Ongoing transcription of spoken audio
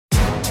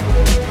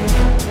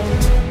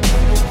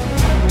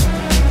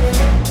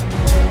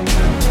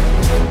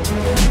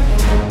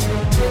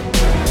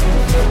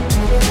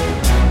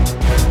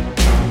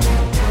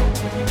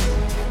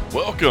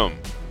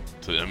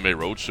MMA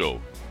Roadshow,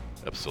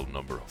 episode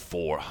number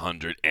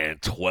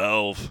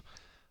 412.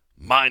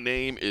 My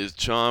name is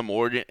John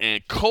Morgan,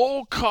 and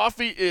Cold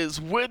Coffee is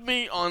with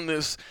me on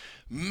this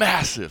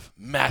massive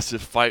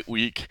fight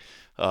week.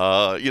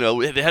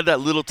 They had that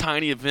little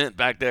tiny event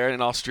back there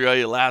in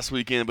Australia last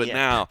weekend, but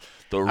now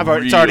the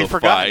it's already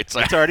fights.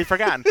 It's already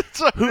forgotten.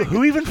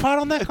 Who even fought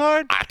on that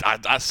card?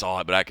 I saw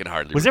it, but I can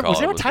hardly recall. Was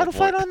there a title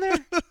fight on there?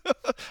 I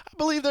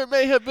believe there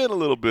may have been a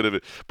little bit of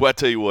it. But I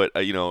tell you what,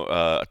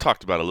 I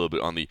talked about it a little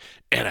bit on the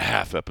and a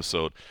half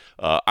episode.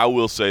 I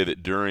will say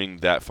that during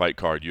that fight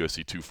card,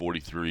 UFC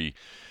 243,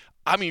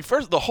 I mean,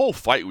 first, the whole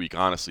fight week,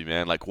 honestly,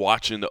 man, like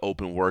watching the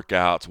open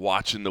workouts,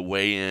 watching the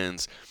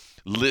weigh-ins,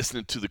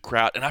 listening to the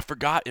crowd. And I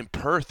forgot in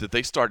Perth that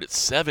they start at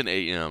 7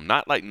 a.m.,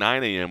 not like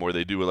 9 a.m. where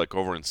they do it like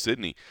over in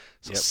Sydney.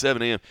 So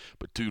 7 a.m.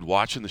 But, dude,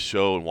 watching the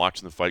show and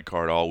watching the fight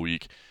card all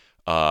week,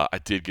 I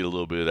did get a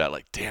little bit of that,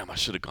 like, damn, I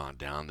should have gone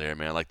down there,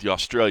 man. Like, the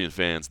Australian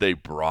fans, they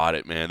brought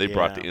it, man. They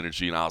brought the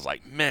energy, and I was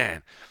like,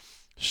 man,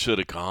 should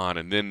have gone.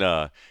 And then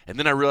I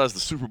realized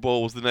the Super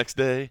Bowl was the next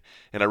day,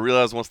 and I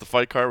realized once the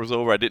fight card was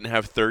over, I didn't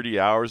have 30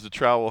 hours to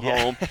travel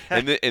home.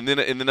 and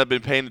then I've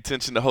been paying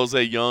attention to Jose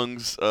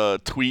Young's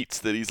tweets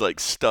that he's like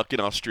stuck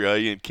in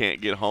Australia and can't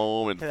get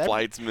home, and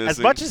flights missing. As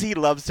much as he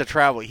loves to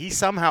travel, he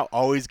somehow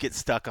always gets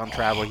stuck on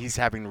travel. He's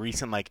having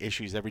recent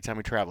issues every time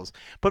he travels.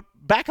 But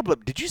back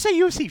up, did you say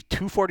UFC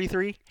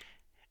 243?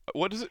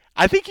 What is it?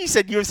 I think you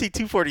said UFC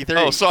 243.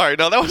 Oh, sorry.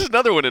 No, that was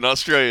another one in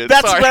Australia.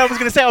 That's sorry. what I was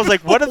going to say. I was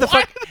like, what are the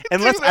fuck?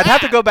 I'd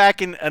have to go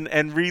back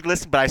and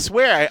re-listen, but I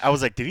swear I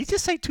was like, did he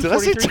just say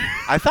 243?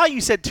 I thought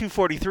you said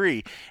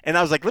 243. And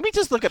I was like, let me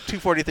just look up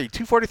 243.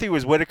 243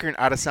 was Whitaker and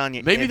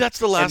Adesanya. Maybe that's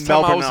the last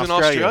time I was in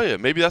Australia.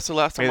 Maybe that's the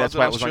last time I was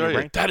in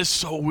Australia. That is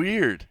so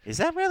weird. Is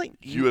that really?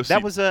 UFC.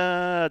 That was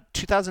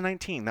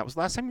 2019. That was the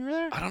last time you were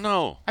there? I don't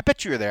know. I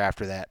bet you were there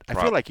after that. I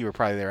feel like you were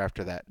probably there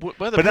after that. But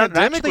the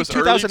pandemic was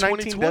early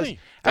 2020.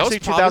 Actually,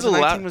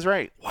 2019 was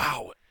right.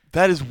 Wow.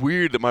 That is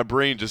weird that my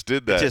brain just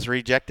did that. It just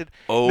rejected?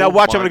 Oh, now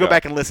watch, I'm going to go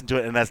back and listen to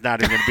it, and that's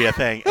not even going to be a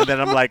thing. And then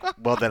I'm like,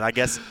 well, then I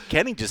guess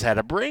Kenny just had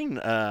a brain.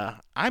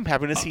 I'm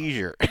having a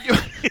seizure.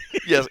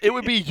 Yes, it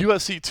would be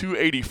UFC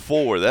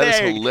 284. That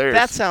is hilarious.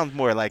 That sounds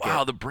more like it.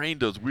 Wow, the brain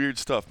does weird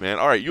stuff, man.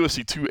 All right,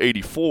 UFC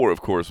 284,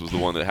 of course, was the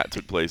one that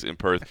took place in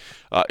Perth.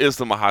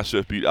 Islam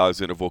Makhachev beat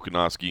Alexander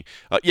Volkanovski.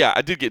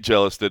 I did get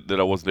jealous that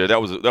I wasn't there.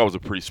 That was a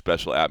pretty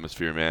special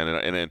atmosphere,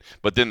 man.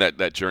 But then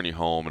that journey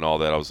home and all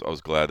that, I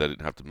was glad that I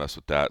didn't have to mess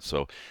with that.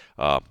 So,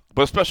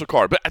 but a special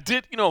card. But I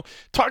did,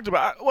 talked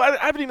about. Well,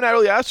 I haven't even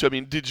really asked you. I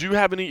mean, did you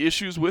have any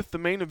issues with the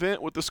main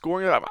event with the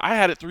scoring? I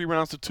had it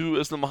 3-2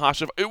 Islam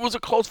Makhachev. It was a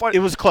close fight. It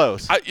was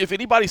close. If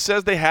anybody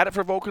says they had it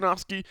for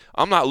Volkanovski,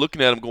 I'm not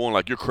looking at him going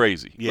like, you're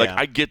crazy. Yeah. Like,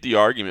 I get the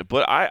argument,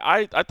 but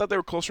I thought they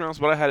were close rounds,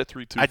 but I had it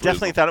 3-2. I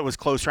definitely thought it was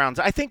close rounds.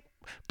 I think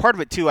part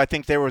of it too, I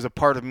think there was a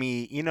part of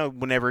me,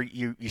 whenever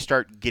you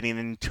start getting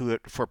into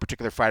it for a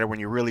particular fighter, when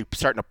you're really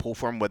starting to pull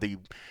for him, whether you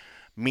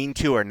mean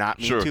to or not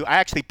mean to. I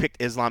actually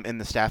picked Islam in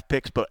the staff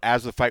picks, but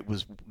as the fight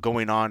was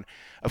going on,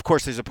 of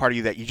course, there's a part of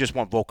you that you just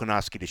want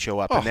Volkanovski to show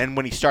up. And then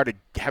when he started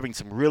having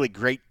some really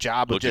great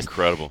job of just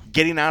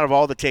getting out of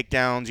all the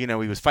takedowns, he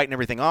was fighting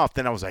everything off,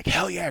 then I was like,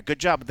 hell yeah, good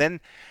job. But then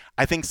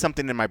I think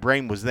something in my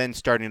brain was then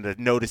starting to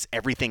notice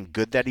everything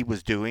good that he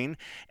was doing,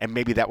 and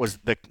maybe that was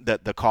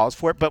the cause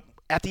for it. But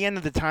at the end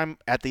of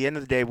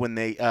the day, when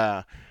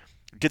they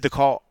did the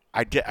call,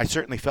 I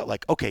certainly felt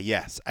like, okay,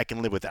 yes, I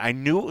can live with it. I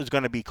knew it was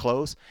going to be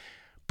close.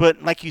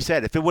 But like you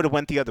said, if it would have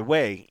went the other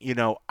way,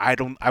 I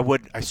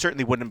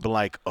certainly wouldn't have been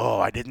like, oh,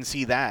 I didn't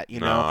see that.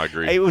 No, I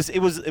agree. It was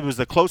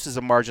the closest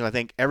of margin. I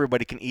think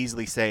everybody can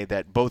easily say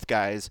that both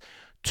guys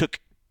took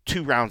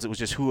 2 rounds. It was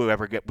just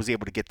whoever was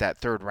able to get that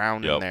third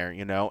round in there,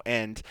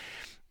 and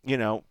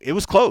it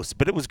was close,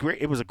 but it was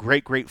great. It was a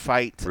great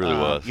fight. It really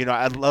was.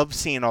 I love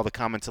seeing all the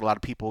comments. A lot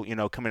of people,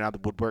 coming out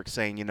of the woodwork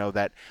saying,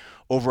 that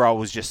overall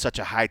was just such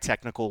a high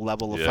technical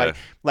level of fight.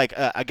 Like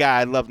a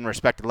guy I love and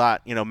respect a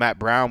lot, Matt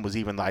Brown was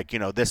even like,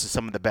 this is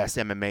some of the best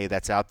MMA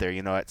that's out there,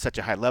 at such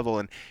a high level.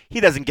 And he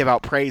doesn't give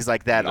out praise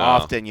like that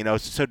often,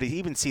 So to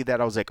even see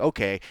that, I was like,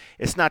 okay,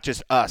 it's not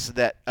just us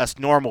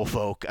normal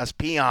folk, us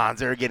peons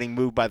that are getting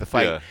moved by the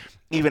fight. Yeah.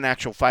 Even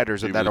actual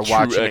fighters that are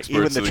watching it,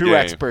 even the true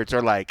experts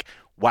are like,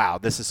 wow,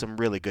 this is some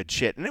really good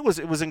shit. And it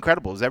was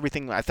incredible. It was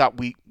everything I thought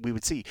we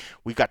would see.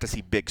 We got to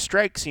see big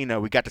strikes,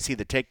 we got to see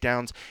the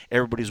takedowns.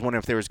 Everybody's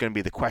wondering if there was going to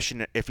be the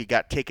question, if he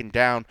got taken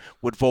down,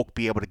 would Volk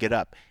be able to get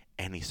up?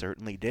 And he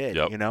certainly did,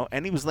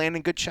 and he was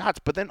landing good shots.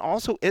 But then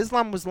also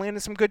Islam was landing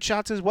some good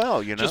shots as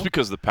well, Just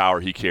because of the power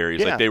he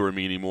carries. Like, they were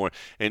meaning more.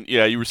 And,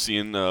 you were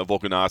seeing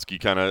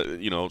Volkanovski kind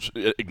of,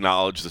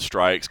 acknowledge the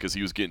strikes because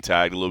he was getting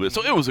tagged a little bit.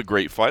 So it was a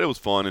great fight. It was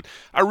fun. And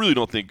I really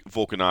don't think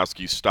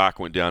Volkanovski's stock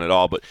went down at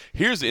all. But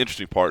here's the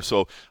interesting part.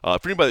 So for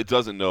anybody that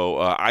doesn't know,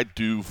 I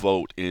do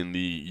vote in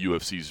the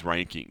UFC's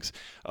rankings.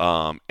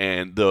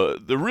 And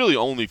the really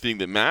only thing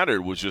that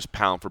mattered was just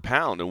pound for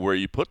pound and where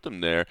you put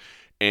them there.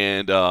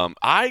 And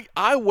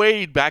I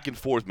weighed back and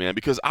forth, man,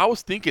 because I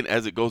was thinking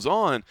as it goes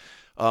on,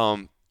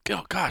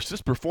 oh gosh,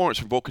 this performance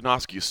from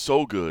Volkanovski is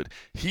so good.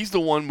 He's the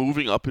one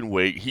moving up in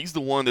weight. He's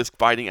the one that's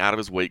fighting out of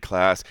his weight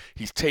class.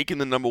 He's taking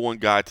the number one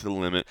guy to the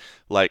limit.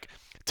 Like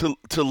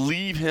to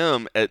leave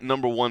him at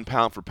number one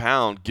pound for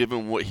pound,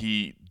 given what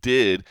he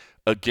did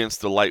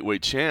against the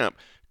lightweight champ,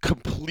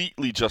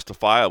 completely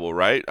justifiable,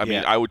 right? I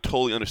mean, I would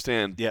totally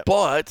understand. Yep.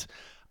 But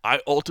I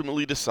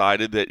ultimately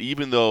decided that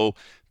even though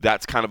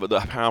that's kind of the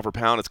pound for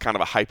pound, it's kind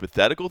of a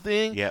hypothetical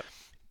thing. Yep.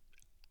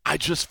 I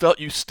just felt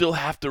you still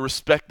have to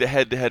respect the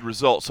head-to-head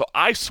result. So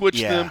I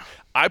switched them.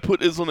 I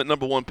put Islam at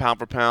number one pound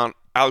for pound,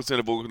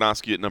 Alexander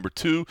Volkanovski at number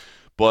two,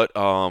 but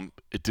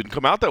it didn't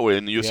come out that way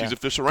in the UFC's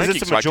official rankings.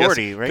 It's a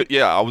majority, right?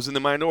 Yeah, I was in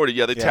the minority.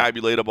 Yeah, they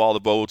tabulate up all the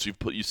votes.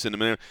 You send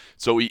them in.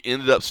 So he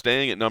ended up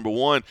staying at number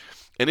one.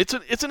 And it's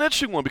an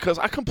interesting one because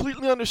I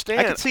completely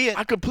understand. I can see it.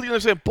 I completely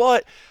understand.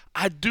 But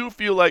I do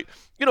feel like,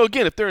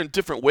 again, if they're in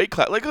different weight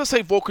class, like let's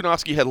say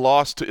Volkanovski had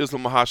lost to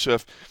Islam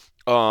Makhachev,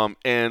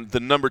 and the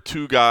number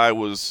two guy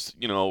was,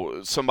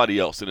 somebody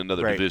else in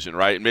another division,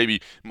 right? And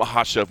maybe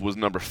Makhachev was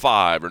number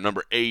 5 or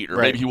number 8, or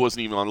maybe he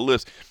wasn't even on the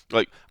list.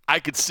 Like, I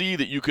could see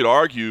that you could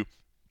argue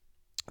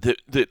that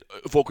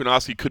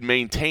Volkanovski could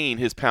maintain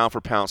his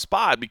pound-for-pound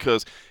spot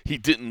because he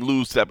didn't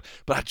lose that.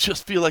 But I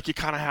just feel like you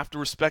kind of have to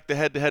respect the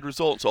head-to-head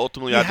results.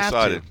 Ultimately, I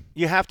decided.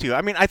 You have to.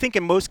 I mean, I think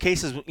in most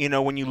cases,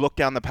 when you look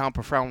down the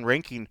pound-per-pound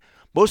ranking,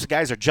 most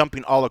guys are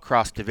jumping all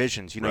across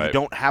divisions. You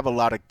don't have a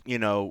lot of,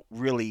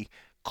 really –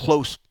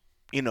 close,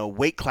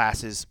 weight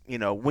classes.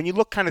 When you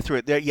look kind of through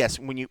it, there, yes.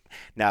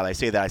 Now that I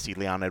say that, I see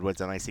Leon Edwards,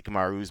 and I see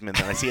Kamaru Usman,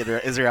 then I see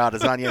Israel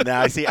Adesanya, and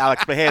now I see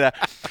Alex Pereira.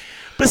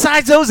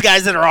 Besides those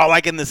guys that are all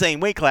like in the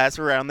same weight class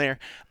around there,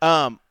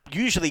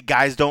 usually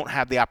guys don't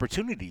have the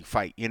opportunity to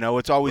fight.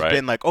 It's always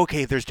been like,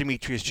 okay, there's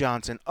Demetrius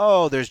Johnson.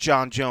 Oh, there's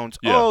John Jones.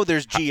 Yeah. Oh,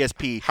 there's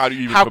GSP. How do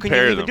you even How compare can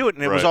you even them? do it?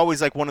 And it was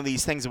always like one of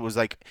these things that was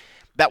like,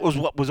 that was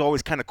what was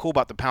always kind of cool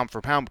about the pound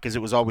for pound, because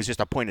it was always just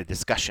a point of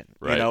discussion.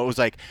 Right. It was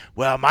like,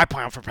 well, my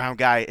pound for pound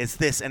guy is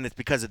this, and it's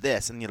because of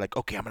this, and you're like,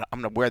 okay, I'm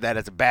gonna wear that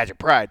as a badge of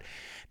pride.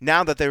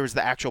 Now that there was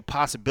the actual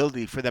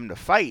possibility for them to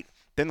fight,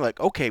 then they're like,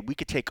 okay, we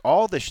could take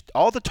all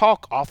the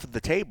talk off of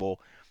the table,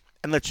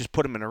 and let's just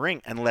put them in a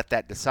ring and let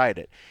that decide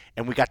it.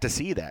 And we got to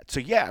see that. So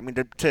yeah, I mean,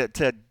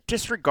 to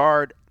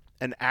disregard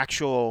an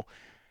actual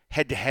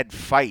head-to-head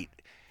fight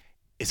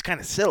is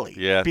kind of silly.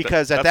 Yeah,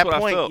 because at that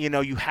point,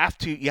 you have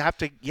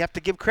to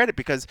give credit,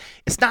 because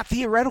it's not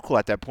theoretical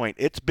at that point.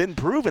 It's been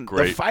proven.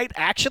 Great. The fight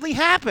actually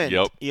happened.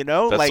 Yep.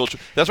 That's so true.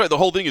 That's right. The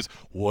whole thing is,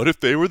 what if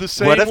they were the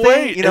same What if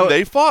weight they, and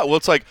they fought? Well,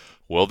 it's like,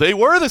 well, they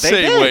were the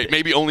same did. weight.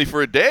 Maybe only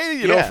for a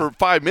day, for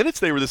 5 minutes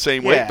they were the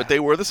same weight, but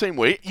they were the same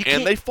weight,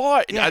 and they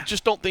fought. Yeah. I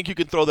just don't think you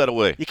can throw that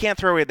away. You can't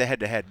throw away the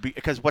head-to-head,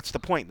 because what's the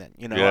point then?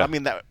 Yeah. I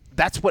mean,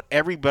 that's what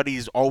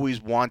everybody's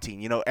always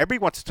wanting.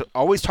 Everyone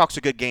always talks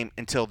a good game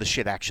until the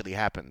shit actually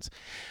happens.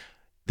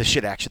 The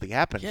shit actually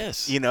happened.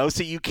 Yes.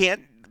 So you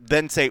can't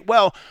then say,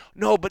 well,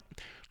 no, but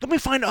let me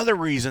find other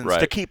reasons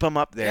to keep him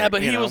up there. Yeah,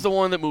 but he was the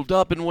one that moved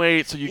up in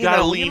weight, so you got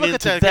to lean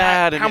into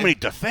that. Guy, how many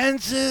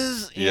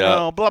defenses?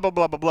 Blah blah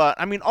blah blah blah.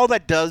 I mean, all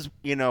that does,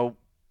 it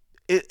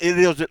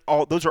is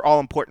all. Those are all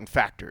important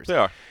factors. They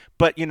are.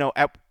 But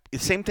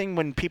same thing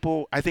when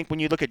people. I think when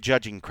you look at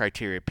judging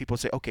criteria, people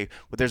say, okay,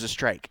 well, there's a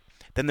strike,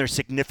 then there's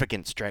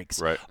significant strikes.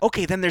 Right.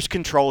 Okay, then there's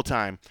control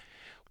time.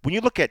 When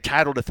you look at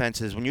title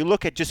defenses, when you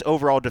look at just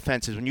overall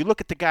defenses, when you look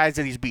at the guys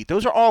that he's beat,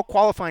 those are all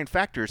qualifying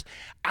factors.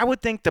 I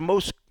would think the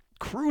most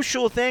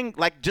crucial thing,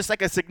 just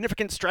like a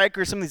significant strike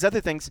or some of these other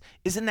things,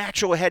 is an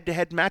actual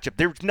head-to-head matchup.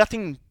 There's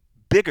nothing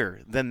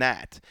bigger than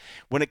that.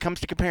 When it comes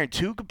to comparing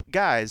two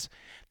guys,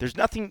 there's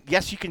nothing.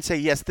 Yes, you can say,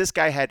 yes, this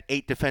guy had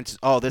 8 defenses.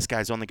 Oh, this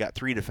guy's only got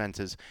 3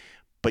 defenses.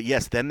 But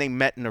yes, then they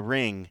met in a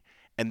ring,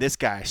 and this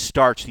guy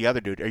starched the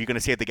other dude. Are you going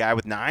to say the guy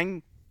with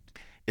 9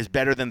 is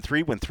better than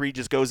 3 when 3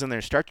 just goes in there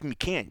and starts? You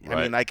can't. Right.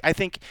 I mean, I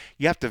think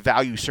you have to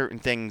value certain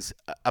things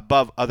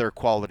above other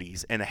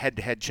qualities, and a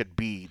head-to-head should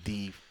be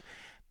the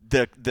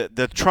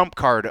trump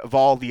card of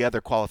all the other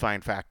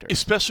qualifying factors.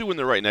 Especially when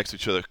they're right next to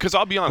each other. Because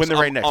I'll be honest, when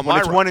they're right next. When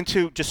it's 1 and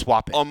 2, just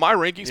swap it. On my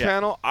rankings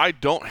panel, I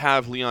don't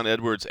have Leon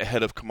Edwards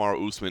ahead of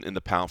Kamaru Usman in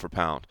the pound for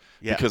pound.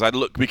 Yeah.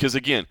 Because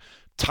again,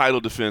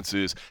 title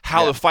defenses,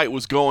 how the fight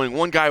was going.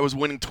 One guy was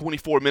winning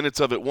 24 minutes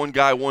of it. One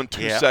guy won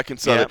 2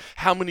 seconds of it.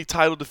 How many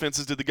title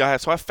defenses did the guy have?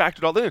 So I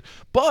factored all that in.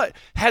 But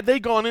had they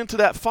gone into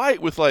that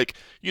fight with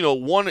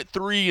 1 at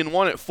 3 and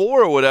 1 at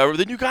 4 or whatever,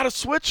 then you got to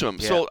switch them.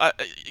 Yeah. So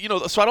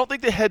so I don't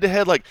think the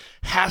head-to-head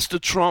has to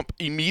trump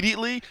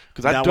immediately,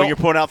 because I don't. When you're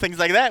pulling out things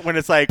like that, when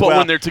it's like, but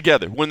when they're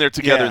together in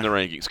the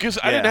rankings,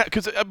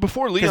 because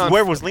before Leon,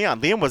 where was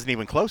Leon? Leon wasn't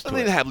even close to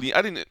it.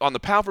 I didn't on the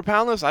pound for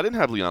pound list. I didn't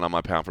have Leon on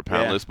my pound for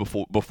pound list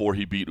before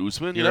he beat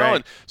Usman, Right.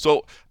 and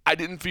so I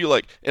didn't feel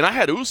like, and I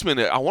had Usman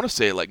at, I want to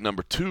say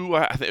number 2,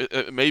 I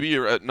think maybe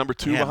at number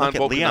 2 behind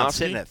Volkanovski. Leon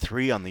sitting at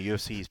 3 on the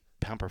UFC's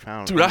pound per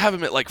pound. Dude, I have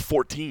him at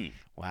 14.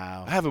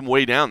 Wow. I have him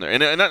way down there,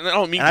 and I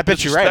don't mean. And I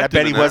bet you're right. I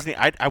bet he that. wasn't.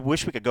 I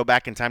wish we could go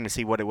back in time to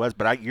see what it was,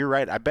 but you're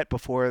right. I bet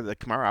before the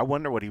Kamaru, I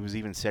wonder what he was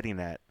even sitting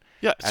at.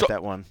 Yeah, at so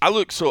that one.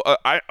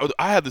 I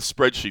had this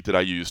spreadsheet that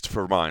I used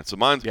for mine. So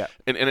mine's Yeah.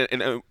 and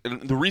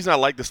the reason I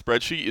like the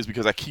spreadsheet is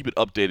because I keep it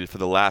updated for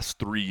the last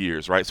 3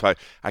 years, right? So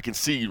I can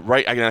see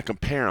I can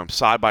compare them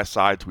side by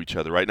side to each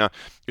other. Right now,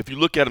 if you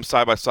look at them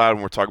side by side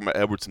when we're talking about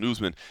Edwards and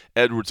Usman,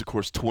 Edwards of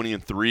course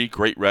 20-3,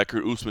 great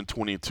record. Usman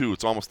 20-2,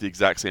 it's almost the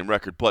exact same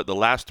record. But the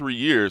last 3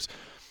 years,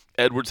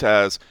 Edwards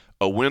has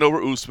a win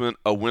over Usman,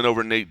 a win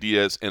over Nate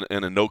Diaz, and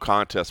a no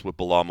contest with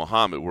Bilal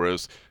Muhammad.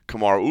 Whereas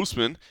Kamaru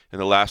Usman in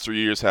the last 3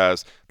 years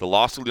has the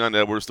loss to Leon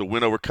Edwards, the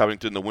win over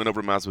Covington, the win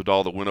over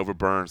Masvidal, the win over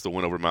Burns, the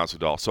win over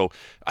Masvidal. So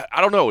I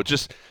don't know.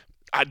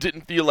 I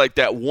didn't feel like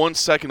that 1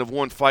 second of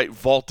one fight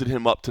vaulted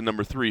him up to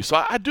number 3.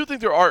 So I do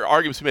think there are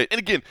arguments to be made. And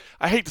again,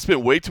 I hate to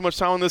spend way too much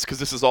time on this because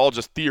this is all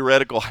just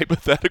theoretical,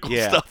 hypothetical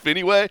stuff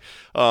anyway.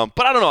 But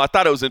I don't know. I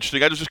thought it was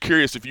interesting. I was just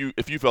curious if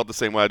you felt the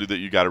same way I do, that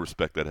you got to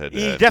respect that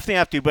head-to-head. You definitely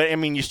have to. But, I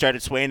mean, you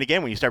started swaying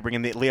again when you start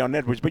bringing the Leon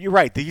Edwards. But you're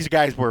right. These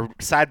guys were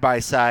side by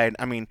side.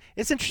 I mean,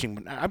 it's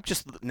interesting.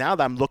 Now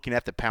that I'm looking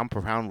at the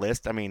pound-per-pound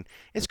list, I mean,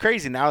 it's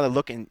crazy. Now they're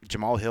looking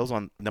Jamal Hill's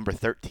on number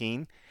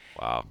 13.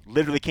 Wow.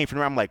 Literally came from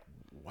around. I'm like,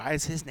 why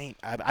is his name?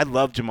 I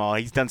love Jamal.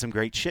 He's done some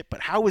great shit,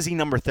 but how is he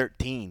number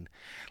 13?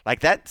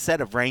 Like, that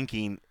set of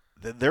ranking,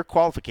 their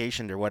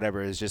qualification or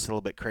whatever is just a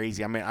little bit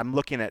crazy. I mean, I'm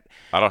looking at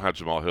I don't have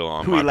Jamal Hill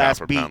on who my he last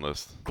pound-for-pound beat.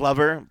 list.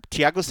 Glover,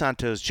 Thiago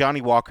Santos, Johnny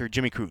Walker,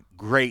 Jimmy Crute.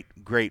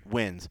 Great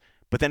wins.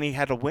 But then he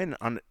had a win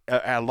on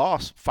a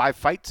loss 5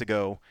 fights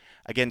ago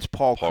against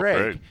Paul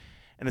Craig.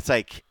 And it's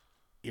like,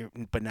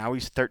 but now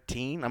he's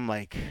 13. I'm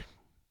like,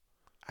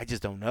 I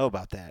just don't know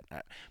about that.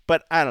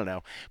 But I don't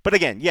know. But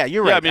again, yeah,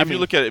 you're right. Yeah, I mean, if you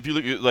look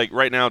at like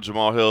right now,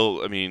 Jamal Hill,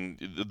 I mean,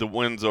 the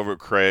wins over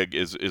Craig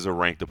is a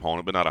ranked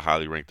opponent, but not a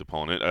highly ranked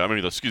opponent. I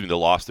mean, excuse me, the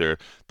loss there,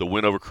 the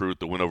win over Crute,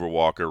 the win over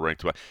Walker,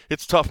 ranked.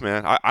 It's tough,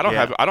 man. I don't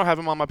have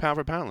him on my pound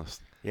for pound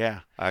list.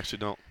 Yeah, I actually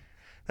don't.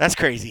 That's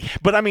crazy,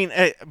 but I mean,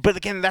 but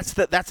again, that's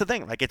the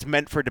thing. Like, it's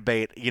meant for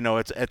debate. You know,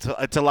 it's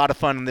a lot of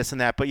fun and this and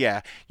that. But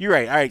yeah, you're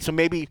right. All right, so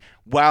maybe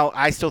while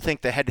I still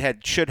think the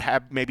head-to-head should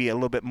have maybe a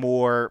little bit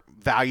more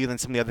value than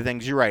some of the other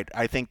things, you're right.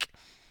 I think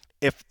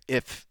if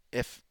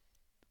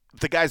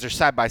the guys are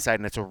side by side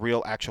and it's a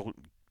real actual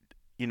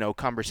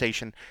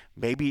conversation,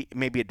 maybe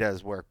it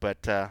does work,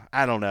 but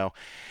I don't know.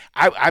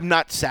 I'm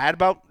not sad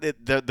about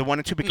the 1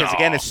 and 2 because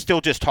again, it's still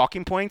just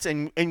talking points,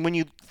 and when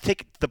you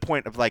take the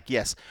point of like,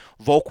 yes,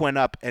 Volk went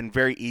up and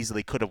very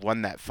easily could have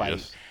won that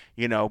fight,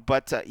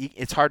 but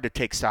it's hard to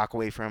take stock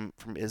away from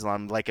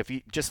Islam. Like,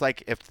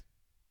 if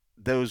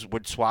those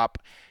would swap,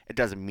 it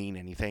doesn't mean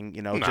anything,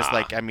 just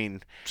like, I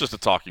mean, it's just a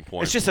talking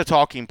point. It's just a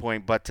talking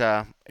point, but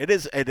it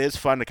is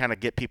fun to kind of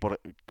get people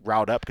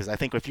riled up, because I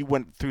think if you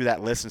went through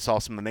that list and saw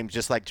some of the names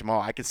just like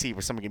Jamal, I could see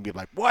where somebody can be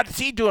like, what is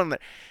he doing there?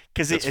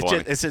 Because it's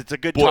a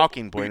good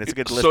talking point. It's a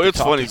good list. So it's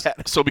funny.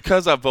 So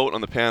because I vote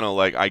on the panel,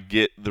 like, I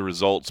get the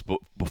results before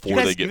they get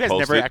posted. You guys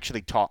never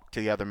actually talk to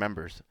the other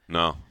members.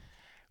 No.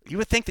 You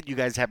would think that you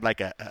guys have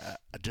like a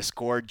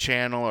Discord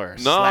channel or a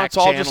no, Slack it's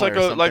all channel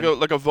just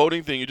like a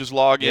voting thing. You just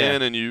log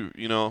in and you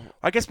know.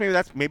 I guess maybe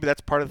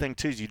that's part of the thing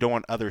too. Is you don't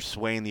want others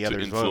swaying the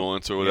others'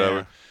 influence vote. Or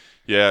whatever.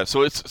 Yeah.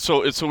 So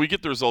we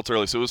get the results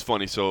early. So it was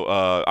funny. So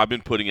I've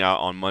been putting out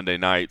on Monday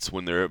nights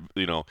when they're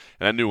and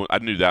I knew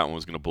that one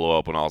was going to blow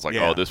up, and I was like,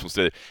 oh, this one's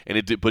dead. And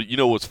it did. But you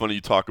know what's funny?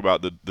 You talk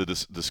about the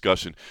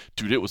discussion,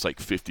 dude. It was like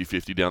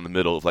 50-50 down the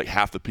middle. Of like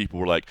half the people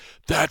were like,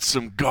 that's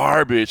some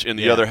garbage, and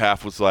the other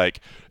half was like,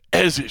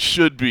 as it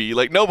should be.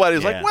 Like,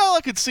 nobody's like, well, I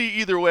could see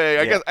either way.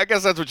 I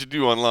guess that's what you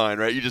do online,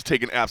 right? You just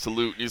take an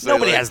absolute. You say,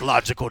 nobody has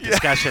logical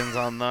discussions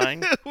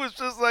online. It was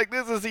just like,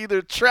 this is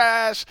either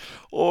trash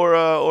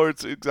or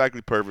it's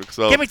exactly perfect.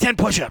 So give me 10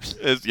 push-ups.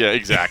 Yeah,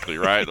 exactly,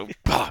 right?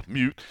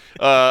 Mute.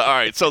 All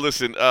right, so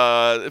listen.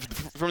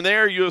 From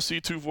there,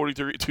 UFC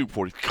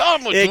 240.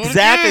 God,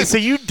 exactly. So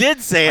you did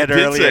say it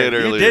earlier. I did say it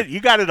earlier. You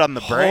got it on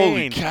the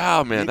brain. Holy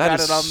cow, man. That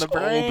is so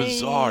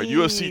bizarre.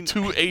 UFC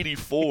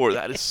 284.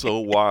 That is so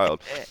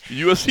wild.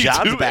 UFC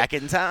John's back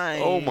in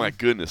time. Oh my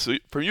goodness! So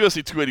from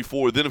UFC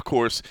 284, then of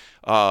course,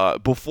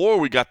 before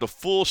we got the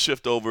full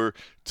shift over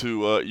to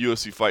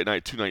UFC Fight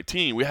Night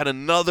 219, we had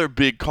another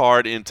big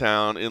card in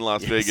town in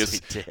Las Vegas,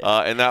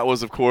 and that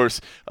was, of course,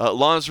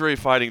 Lingerie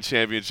Fighting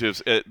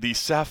Championships at the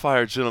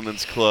Sapphire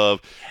Gentlemen's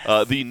Club,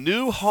 the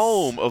new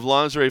home of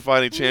Lingerie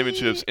Fighting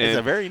Championships. It's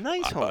a very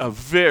nice home. A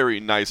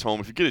very nice home.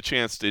 If you get a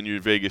chance in your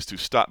Vegas to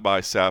stop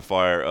by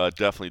Sapphire,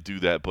 definitely do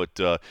that.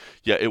 But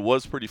yeah, it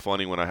was pretty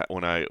funny when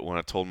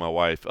I told my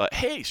wife,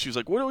 hey, she was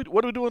like, what are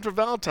we doing for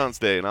Valentine's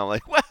Day? And I'm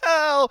like,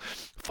 well,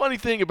 funny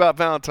thing about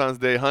Valentine's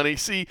Day, honey.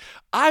 See,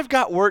 I've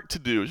got work to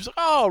do. She's like,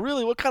 oh,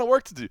 really? What kind of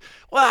work to do?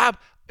 Well,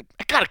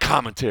 I got a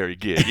commentary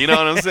gig. You know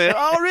what I'm saying?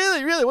 Oh,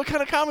 really? What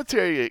kind of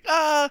commentary gig?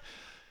 I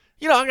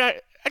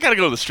got to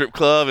go to the strip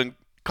club and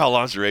call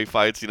lingerie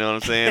fights. You know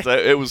what I'm saying? So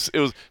it was.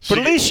 But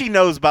at least she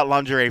knows about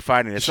lingerie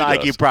fighting. It's not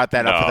like you brought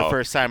that up for the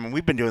first time, and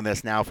we've been doing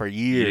this now for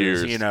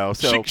years.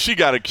 So she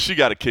got a kick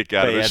out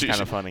of it. It's kind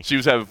of funny. She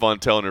was having fun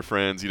telling her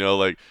friends.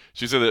 Like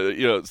she said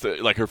that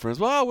like her friends,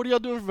 well, what are y'all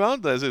doing for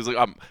Valentine's Day? It's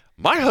like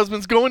my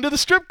husband's going to the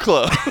strip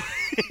club.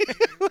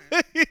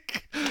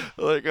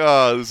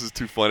 Oh, this is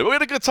too funny. But we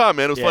had a good time,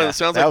 man. It was fun. It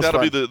sounds like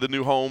that'll be the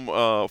new home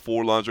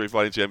for Lingerie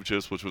Fighting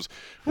Championships, which is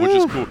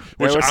cool.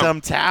 There was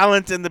some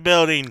talent in the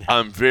building.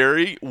 I'm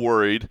very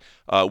worried.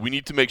 We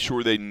need to make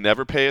sure they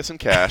never pay us in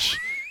cash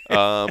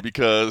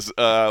because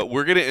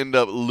we're going to end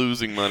up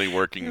losing money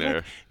working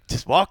there.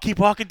 Just keep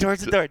walking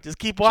towards the door. Just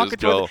keep walking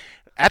towards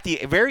at the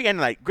very end,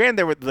 like,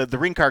 there were the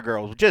ring car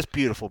girls, just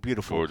beautiful.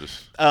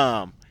 Gorgeous.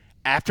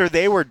 After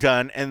they were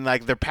done and,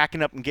 like, they're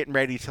packing up and getting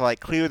ready to, like,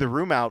 clear the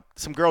room out,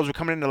 some girls were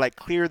coming in to, like,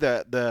 clear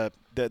the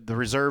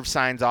reserve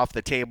signs off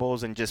the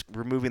tables and just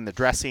removing the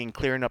dressing,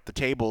 clearing up the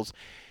tables.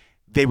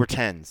 They were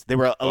 10s. They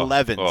were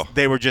 11s.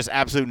 They were just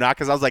absolute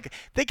knockers. I was like,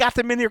 they got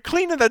them in here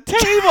cleaning the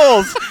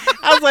tables.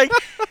 I was like,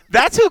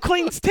 that's who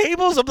cleans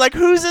tables? I'm like,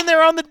 who's in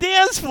there on the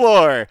dance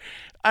floor?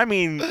 I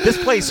mean,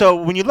 this place,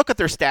 so when you look at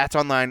their stats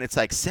online, it's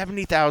like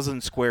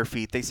 70,000 square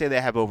feet. They say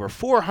they have over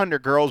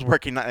 400 girls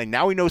working. And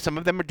now we know some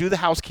of them do the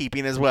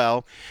housekeeping as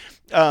well.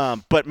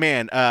 But,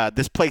 man,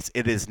 this place,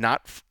 it is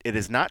not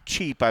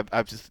cheap.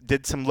 I've just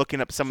did some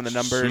looking up some of the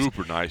numbers.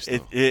 Super nice,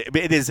 though.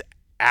 It is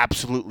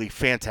absolutely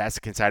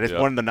fantastic inside. It's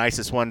one of the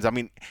nicest ones. I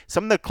mean,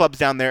 some of the clubs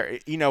down there,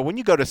 when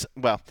you go to,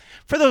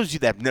 for those of you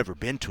that have never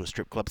been to a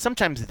strip club,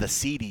 sometimes the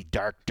seedy,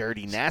 dark,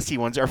 dirty, nasty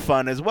ones are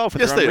fun as well for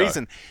their own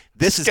reason.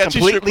 This is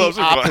completely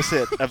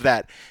opposite of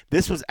that.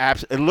 This was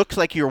it looks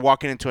like you're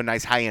walking into a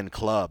nice high-end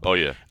club. Oh,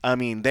 yeah. I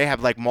mean, they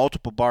have, like,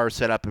 multiple bars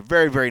set up.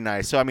 Very, very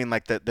nice. So, I mean,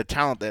 like, the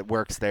talent that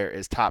works there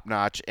is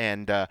top-notch.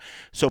 And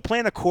so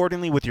plan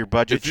accordingly with your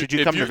budget. Should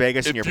you come to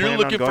Vegas and you're planning on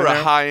going there? If you're looking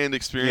for a high-end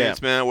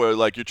experience, man, where,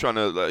 like, you're trying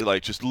to,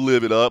 like, just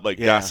live it up, like,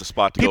 that's the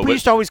spot to go. People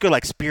used to always go,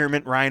 like,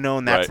 Spearmint Rhino,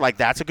 and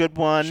that's a good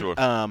one. Sure.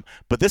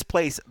 But this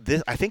place,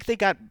 I think they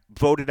got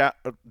voted out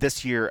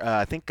this year.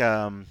 I think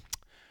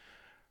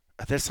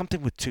there's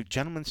something with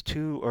Gentlemen's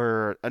 2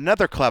 or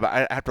another club.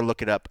 I have to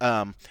look it up.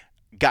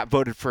 Got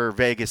voted for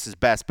Vegas as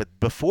best, but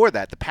before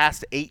that, the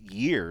past 8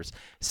 years,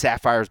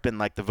 Sapphire's been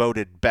like the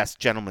voted best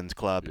gentleman's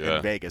club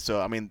in Vegas. So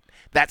I mean,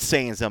 that's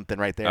saying something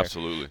right there.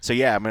 Absolutely. So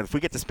yeah, I mean, if we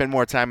get to spend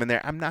more time in there,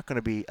 I'm not going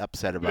to be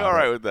upset about it. We're all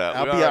right with that.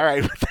 I'll be all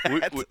right with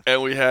that.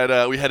 And we had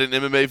an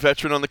MMA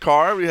veteran on the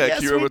car. We had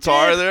Kira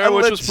Matara there,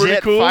 which was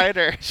pretty cool.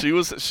 Fighter. She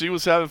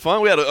was having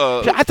fun. We had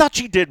I thought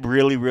she did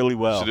really, really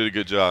well. She did a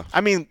good job.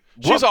 I mean,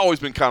 she's always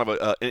been kind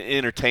of an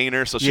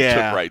entertainer, so she took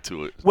right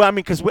to it. Well, I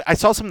mean, because I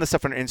saw some of the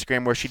stuff on her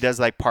Instagram where she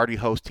does, like, party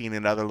hosting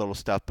and other little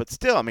stuff. But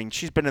still, I mean,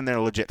 she's been in there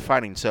legit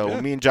fighting. So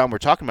when me and John were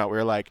talking about, we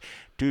were like,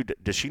 dude,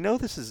 does she know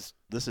this is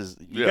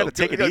you got to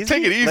take it easy.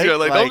 Take it easy.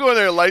 Like, don't go in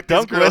there and light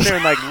Don't these go in girls. there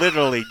and, like,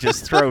 literally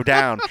just throw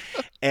down.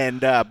 And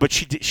but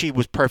she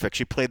was perfect.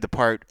 She played the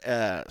part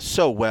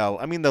so well.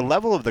 I mean, the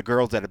level of the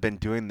girls that have been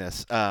doing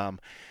this,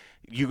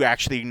 you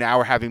actually now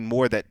are having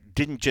more that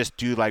didn't just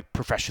do, like,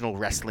 professional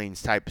wrestling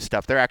type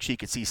stuff. They're actually, you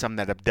could see some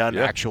that have done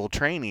actual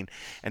training.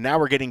 And now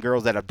we're getting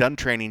girls that have done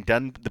training,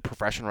 done the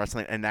professional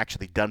wrestling, and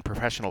actually done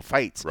professional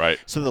fights. Right.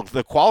 So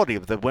the quality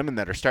of the women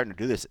that are starting to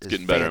do this is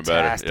getting better and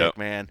better.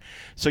 Man.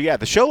 So, yeah,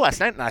 the show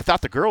last night, and I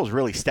thought the girls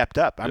really stepped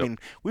up. I mean,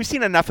 we've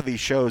seen enough of these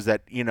shows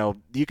that,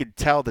 you could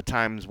tell the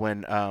times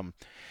when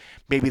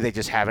maybe they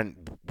just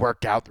haven't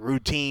worked out the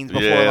routines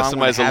before long.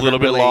 Somebody's a little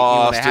bit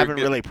lost. They haven't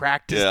really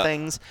practiced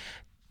things.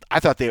 I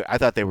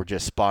thought they were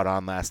just spot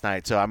on last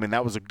night. So, I mean,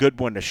 that was a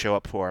good one to show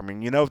up for. I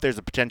mean, if there's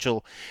a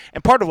potential –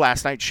 and part of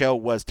last night's show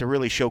was to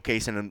really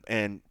showcase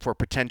and for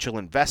potential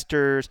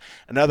investors.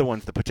 Another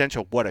one's the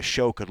potential what a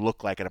show could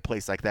look like at a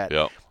place like that.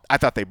 Yep. I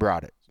thought they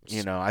brought it.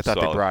 I thought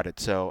Solid. They brought it.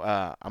 So,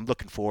 I'm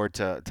looking forward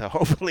to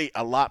hopefully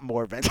a lot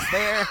more events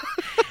there.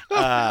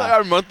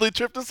 Our monthly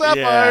trip to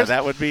Sapphires.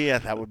 Yeah,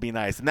 that would be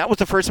nice. And that was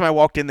the first time I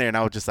walked in there, and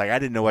I was just like, I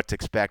didn't know what to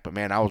expect, but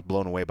man, I was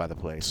blown away by the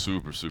place.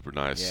 Super, super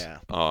nice.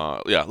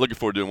 Yeah. Looking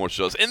forward to doing more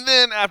shows. And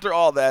then after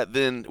all that,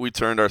 then we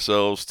turned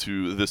ourselves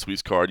to this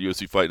week's card,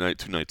 UFC Fight Night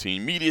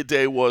 219. Media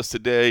Day was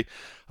today,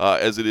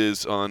 as it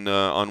is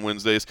on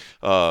Wednesdays.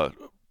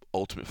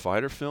 Ultimate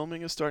Fighter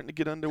filming is starting to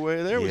get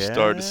underway there. We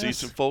started to see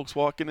some folks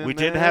walking in. We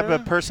did have a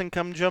person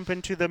come jump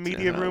into the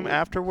media room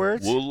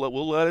afterwards.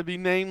 We'll let it be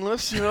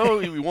nameless.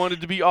 We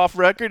wanted to be off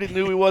record and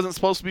knew he wasn't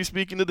supposed to be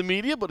speaking to the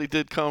media, but he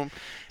did come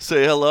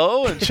say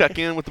hello and check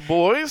in with the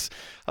boys.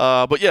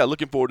 But yeah,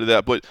 looking forward to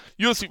that. But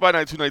UFC Fight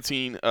Night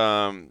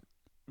 219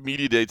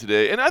 Media Day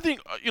today, and I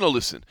think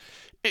listen.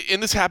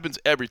 And this happens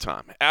every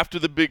time. After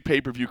the big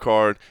pay-per-view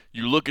card,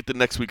 you look at the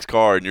next week's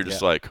card and you're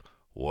just like,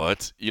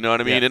 what? You know what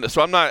I mean? And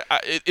so I'm not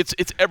it's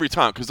every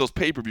time because those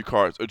pay-per-view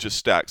cards are just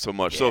stacked so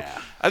much. So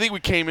I think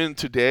we came in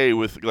today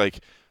with like,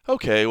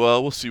 okay,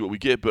 well, we'll see what we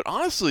get. But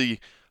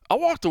honestly, I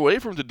walked away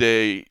from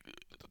today,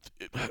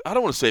 I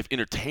don't want to say if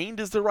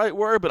entertained is the right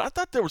word, but I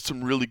thought there were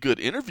some really good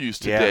interviews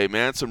today,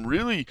 man. Some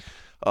really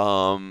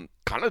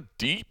kind of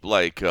deep,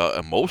 like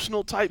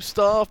emotional type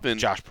stuff. And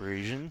Josh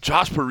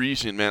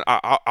Parisian, man.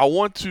 I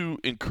want to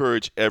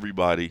encourage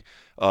everybody,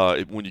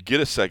 when you get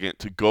a second,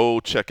 to go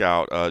check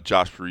out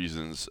Josh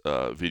Parisian's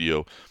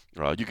video.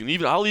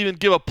 I'll even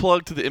give a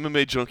plug to the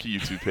MMA Junkie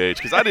YouTube page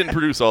because I didn't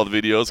produce all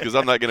the videos because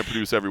I'm not going to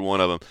produce every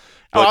one of them.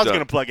 Oh, I But was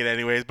gonna plug it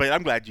anyways, but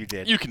I'm glad you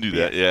did. you can do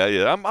that. Yes.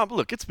 Yeah.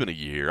 Look, it's been a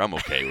year. I'm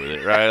okay with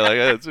it, right?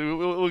 Like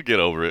we'll get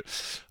over it.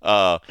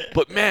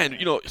 But man,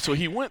 so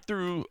he went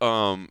through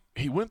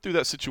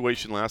that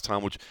situation last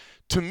time, which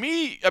to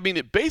me, I mean,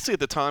 it basically at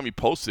the time he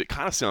posted, it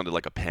kind of sounded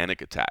like a panic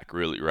attack,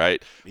 really,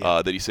 right?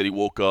 Yeah. That he said he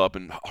woke up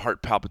and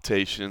heart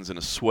palpitations and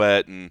a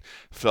sweat and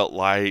felt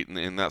light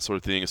and that sort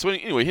of thing. So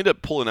anyway, he ended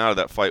up pulling out of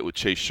that fight with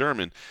Chase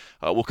Sherman.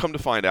 We'll come to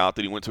find out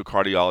that he went to a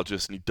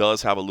cardiologist and he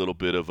does have a little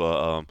bit of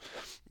a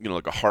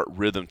like a heart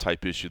rhythm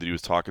type issue that he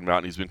was talking about,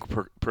 and he's been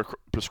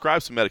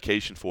prescribed some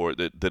medication for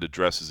it that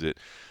addresses it.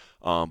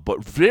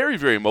 But very,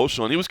 very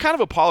emotional, and he was kind of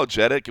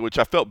apologetic, which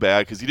I felt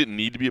bad because he didn't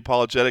need to be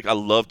apologetic. I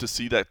love to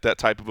see that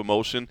type of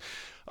emotion.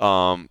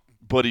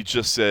 But he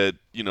just said,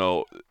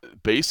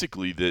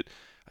 basically that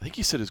I think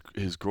he said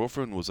his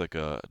girlfriend was like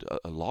a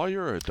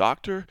lawyer or a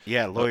doctor.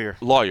 Yeah, lawyer.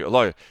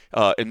 Lawyer.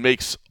 And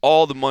makes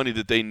all the money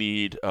that they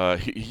need.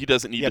 He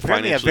doesn't need to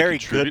financially apparently a very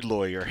contribute. good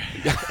lawyer.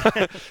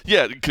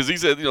 Yeah, because he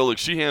said, look,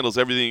 she handles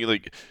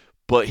everything,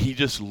 but he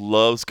just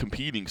loves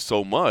competing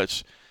so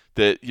much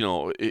that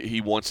he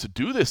wants to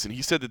do this. And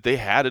he said that they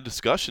had a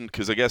discussion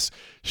because I guess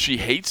she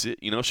hates it.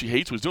 She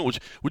hates what's doing.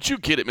 Which you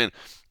get it, man.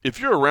 If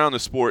you're around the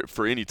sport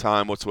for any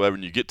time whatsoever,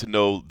 and you get to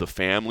know the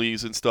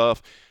families and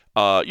stuff.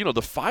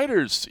 The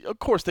fighters, of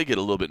course, they get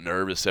a little bit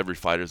nervous. Every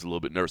fighter's a little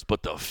bit nervous.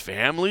 But the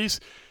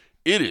families,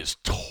 it is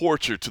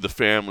torture to the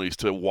families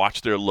to watch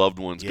their loved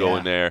ones go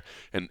in there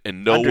and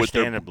know what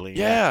their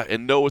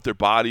and know what their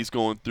body's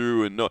going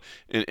through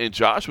and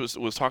Josh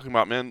was talking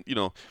about, man,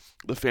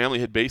 the family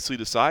had basically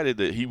decided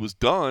that he was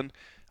done,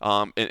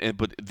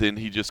 but then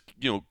he just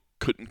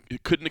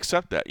couldn't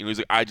accept that. He's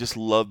like, I just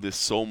love this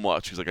so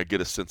much. He's like, I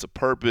get a sense of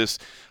purpose.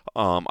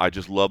 I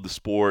just love the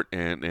sport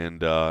and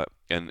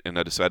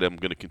I decided I'm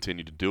going to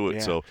continue to do it.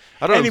 Yeah. So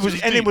I don't know.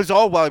 It was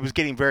all while he was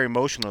getting very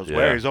emotional as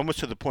well. He was almost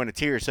to the point of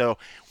tears. So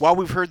while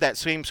we've heard that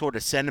same sort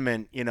of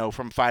sentiment,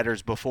 from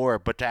fighters before,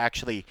 but to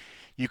actually,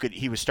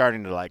 he was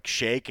starting to like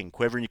shake and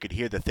quiver, and you could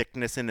hear the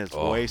thickness in his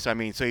voice. I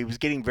mean, so he was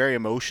getting very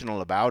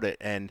emotional about it,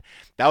 and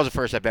that was the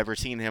first I've ever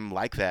seen him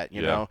like that,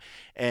 you know.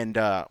 And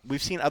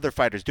we've seen other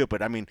fighters do it,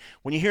 but I mean,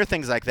 when you hear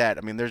things like that,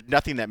 I mean, there's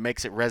nothing that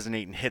makes it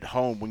resonate and hit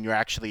home when you're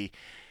actually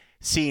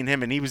seeing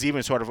him. And he was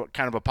even sort of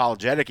kind of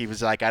apologetic. He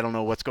was like, I don't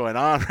know what's going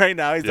on right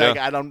now. He's like,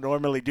 I don't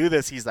normally do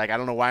this. He's like, I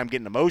don't know why I'm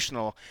getting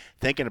emotional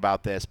thinking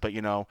about this, but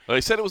Well, he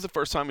said it was the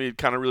first time he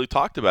kind of really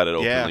talked about it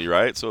openly,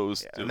 right? So it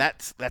was. And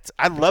that's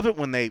I love it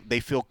when they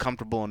feel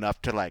comfortable enough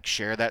to like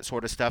share that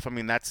sort of stuff. I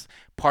mean, that's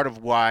part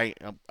of why.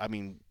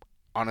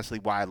 Honestly,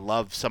 why I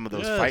love some of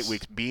those fight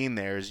weeks being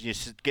there is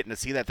just getting to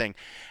see that thing.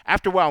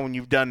 After a while, when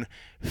you've done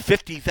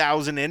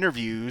 50,000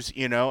 interviews,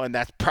 and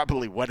that's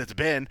probably what it's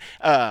been.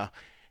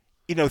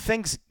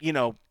 Things,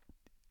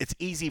 it's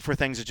easy for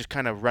things to just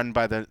kind of run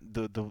by the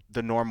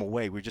normal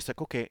way. We're just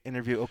like, okay,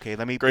 interview, okay,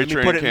 let me put it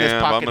in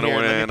this pocket here,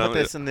 let me put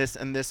this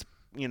in this,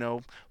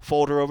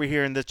 folder over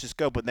here, and let's just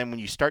go. But then when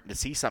you start to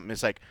see something,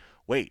 it's like,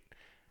 wait,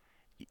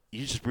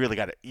 you just really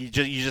got to, you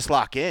just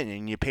lock in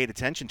and you paid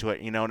attention to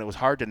it, and it was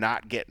hard to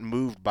not get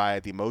moved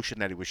by the emotion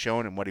that he was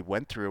showing and what he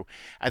went through.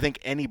 I think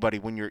anybody,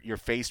 when you're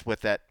faced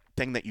with that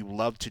thing that you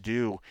love to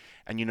do,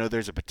 and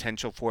there's a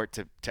potential for it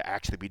to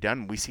actually be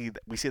done. We see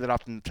that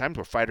oftentimes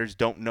where fighters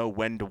don't know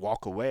when to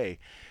walk away.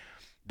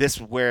 This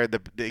is where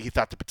he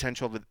thought the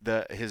potential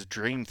of his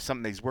dream,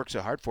 something that he's worked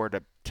so hard for,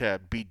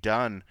 to be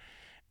done,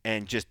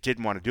 and just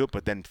didn't want to do it.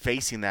 But then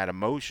facing that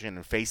emotion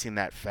and facing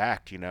that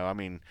fact, I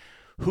mean,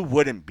 who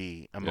wouldn't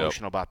be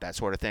emotional about that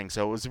sort of thing?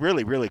 So it was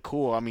really, really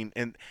cool. I mean,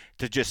 and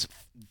to just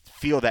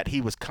feel that he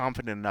was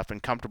confident enough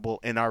and comfortable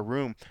in our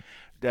room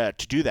to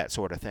do that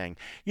sort of thing.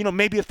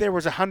 Maybe if there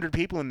was 100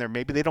 people in there,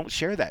 maybe they don't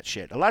share that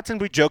shit. A lot of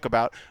times we joke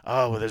about,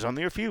 oh, well, there's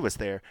only a few of us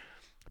there.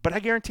 But I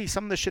guarantee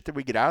some of the shit that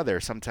we get out of there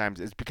sometimes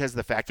is because of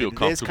the fact that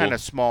it is kind of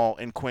small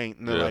and quaint.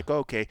 And they're like, oh,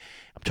 okay,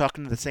 I'm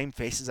talking to the same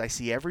faces I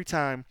see every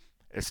time.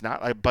 It's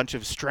not like a bunch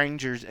of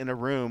strangers in a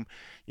room,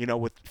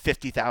 with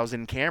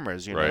 50,000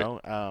 cameras, know.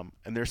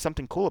 And there's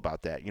something cool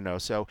about that,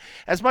 So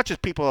as much as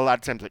people a lot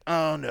of times like,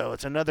 oh, no,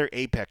 it's another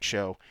Apex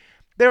show.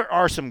 There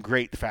are some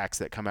great facts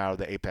that come out of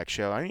the Apex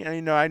show.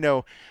 I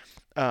know,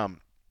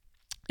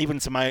 even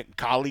some of my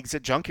colleagues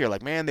at Junkie are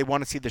like, man, they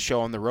want to see the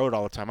show on the road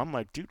all the time. I'm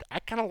like, dude, I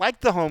kind of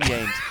like the home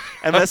games.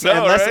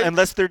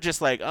 Unless they're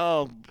just like,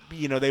 oh,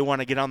 they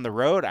want to get on the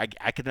road.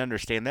 I can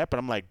understand that. But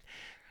I'm like,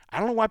 I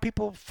don't know why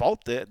people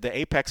fault the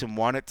Apex and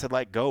want it to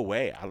like go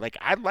away.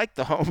 I like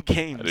the home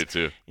games. I do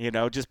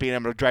too. Just being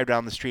able to drive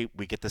down the street,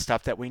 we get the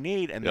stuff that we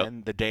need, and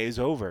then the day is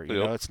over. You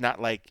know, it's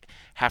not like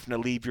having to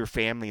leave your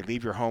family,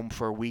 leave your home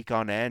for a week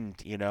on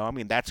end. I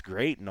mean, that's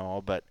great and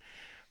all, but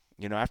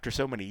after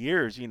so many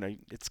years,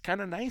 it's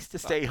kind of nice to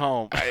stay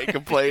home. I ain't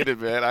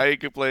complaining, man. I ain't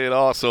complaining at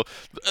all. So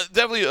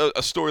definitely a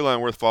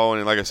storyline worth following.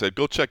 And like I said,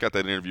 go check out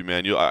that interview,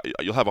 man.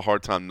 You'll have a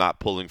hard time not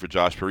pulling for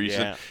Josh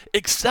Parisian,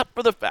 except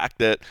for the fact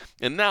that,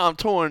 and now I'm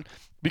torn,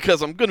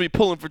 because I'm going to be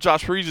pulling for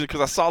Josh Parisian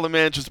because I saw the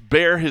man just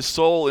bare his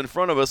soul in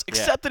front of us,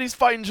 except that he's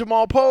fighting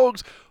Jamal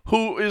Pogues,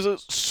 who is a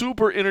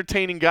super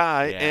entertaining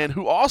guy and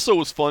who also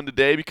was fun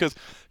today because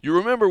you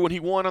remember when he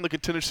won on the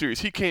Contender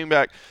Series, he came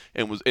back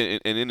and was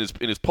and in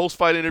his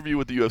post-fight interview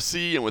with the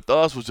UFC and with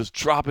us was just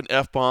dropping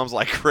F-bombs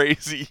like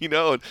crazy,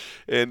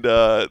 and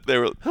they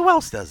were. Who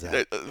else does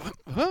that?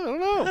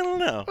 I don't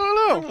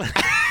know.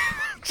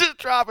 Just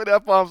dropping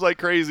F-bombs like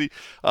crazy.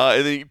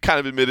 And then he kind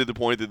of admitted the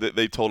point that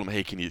they told him,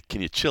 hey, can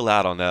you chill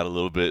out on that a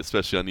little bit,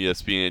 especially on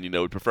ESPN.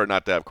 We'd prefer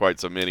not to have quite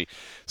so many.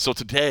 So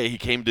today he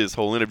came to his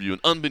whole interview,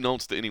 and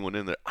unbeknownst to anyone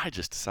in there, I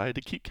just decided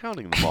to keep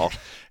counting them all.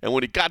 And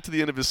when he got to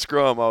the end of his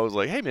scrum, I was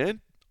like, hey,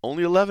 man,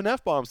 only 11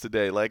 F-bombs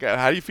today. Like,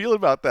 how do you feel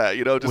about that?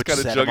 Just kind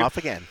of set him off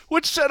again.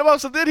 Which set him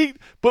off. So then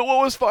but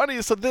what was funny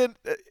is, so then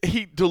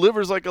he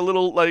delivers like a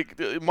little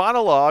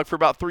monologue for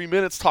about 3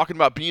 minutes talking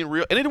about being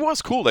real. And it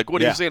was cool. Like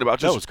what he was saying about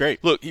just. That was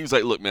great. Look, he was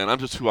like, look, man, I'm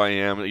just who I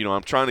am.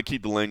 I'm trying to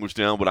keep the language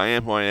down, but I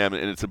am who I am.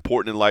 And it's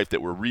important in life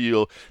that we're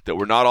real, that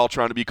we're not all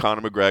trying to be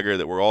Conor McGregor,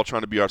 that we're all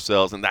trying to be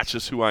ourselves. And that's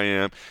just who I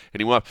am.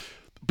 And he went.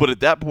 But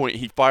at that point,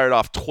 he fired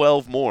off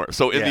 12 more.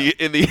 So in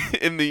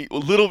the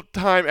little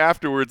time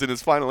afterwards, in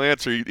his final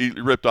answer, he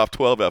ripped off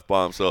 12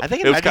 F-bombs. So I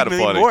think it was kind of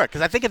funny. More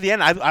because I think at the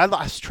end I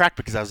lost track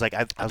because I was like,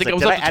 I think I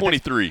was up to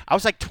 23. I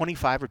was like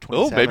 25 or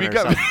 27. Oh, maybe you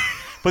got me.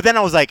 But then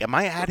I was like, am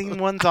I adding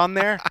ones on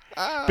there?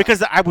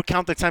 Because I would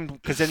count the time,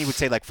 because then he would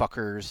say, like,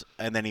 fuckers,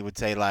 and then he would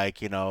say, like,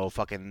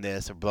 fucking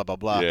this, or blah, blah,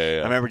 blah.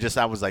 Yeah. I remember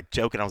I was, like,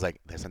 joking. I was like,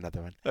 there's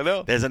another one. I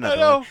know. There's another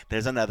one.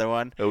 There's another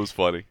one. That was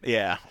funny.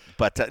 Yeah.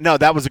 But, no,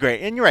 that was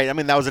great. And you're right. I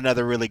mean, that was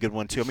another really good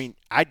one, too. I mean,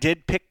 I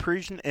did pick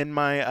Parisian in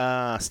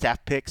my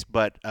staff picks,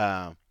 but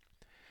I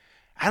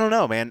don't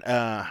know, man.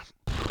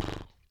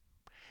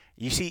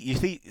 You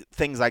see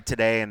things like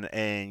today,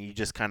 and you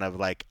just kind of,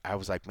 like, I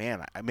was like,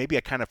 man, maybe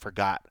I kind of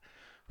forgot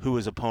who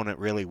his opponent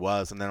really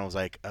was, and then I was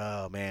like,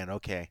 oh man,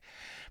 okay.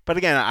 But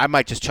again, I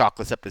might just chalk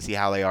this up to see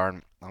how they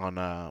are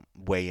on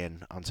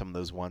weigh-in on some of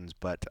those ones.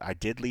 But I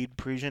did lead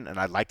Parisian, and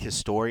I liked his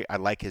story. I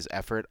like his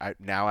effort.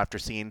 Now after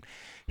seeing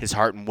his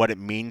heart and what it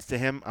means to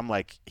him, I'm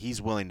like,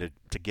 he's willing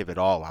to give it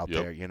all out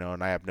there,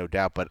 and I have no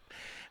doubt. But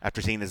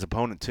after seeing his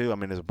opponent too, I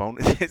mean, his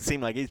opponent, it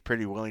seemed like he's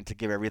pretty willing to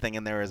give everything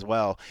in there as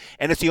well.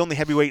 And it's the only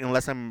heavyweight,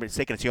 unless I'm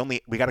mistaken,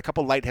 we got a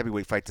couple light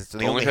heavyweight fights. It's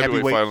the only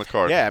heavyweight fight on the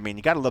card. Yeah, I mean,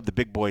 you got to love the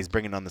big boys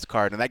bringing on this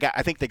card. And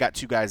I think they got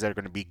two guys that are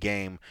going to be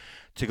game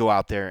to go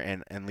out there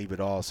and leave it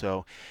all.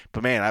 So,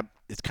 but man,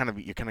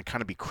 you're gonna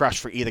kind of be crushed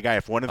for either guy.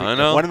 If one of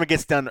them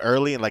gets done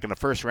early and like in the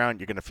first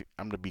round,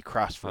 I'm gonna be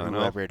crushed for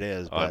whoever it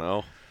is. But, I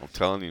know. I'm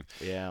telling you.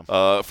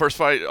 Yeah. First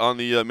fight on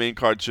the main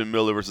card, Jim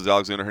Miller versus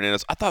Alexander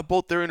Hernandez. I thought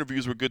both their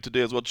interviews were good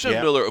today as well. Jim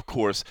Miller, of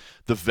course,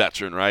 the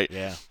veteran, right?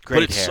 Yeah. Great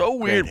but it's hair. So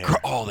weird.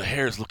 Oh, the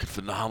hair is looking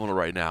phenomenal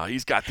right now.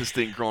 He's got this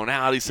thing growing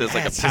out. He says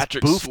like a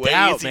Patrick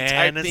Swayze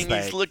type thing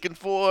he's looking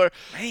for.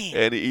 Man.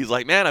 And he's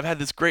like, man, I've had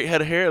this great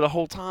head of hair the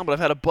whole time, but I've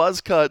had a buzz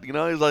cut. He's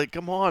like,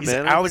 come on,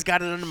 man. I always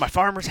got it under my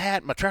farmer's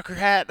hat, my trucker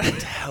hat. I'm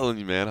telling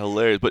you, man,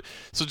 hilarious. But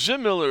so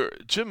Jim Miller,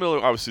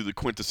 obviously the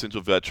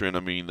quintessential veteran. I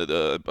mean,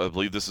 I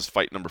believe this is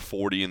fight number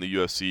 40 in the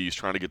UFC. He's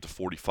trying to get to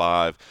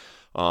 45.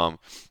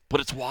 But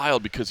it's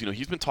wild because,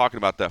 he's been talking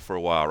about that for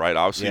a while, right?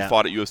 Obviously, he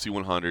fought at UFC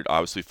 100.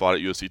 Obviously, fought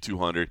at UFC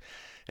 200.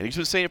 And he's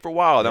been saying for a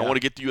while, I want to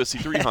get to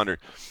UFC 300.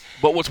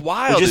 But what's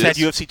wild is... We just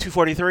had UFC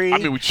 243. I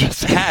mean, we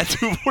just had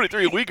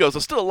 243 a week ago, so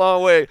still a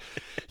long way.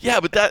 Yeah,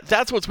 but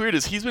that's what's weird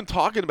is he's been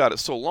talking about it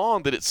so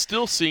long that it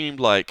still seemed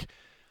like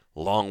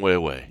a long way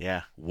away.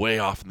 Yeah. Way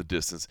off in the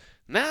distance.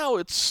 Now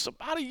it's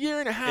about a year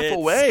and a half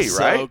away,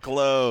 right? So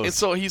close. And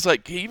so he's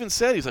like, he even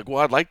said, he's like, well,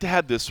 I'd like to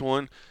have this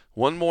one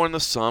more in the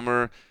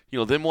summer,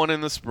 then one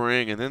in the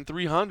spring, and then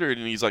 300.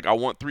 And he's like, I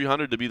want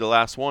 300 to be the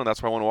last one.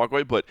 That's why I want to walk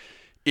away. But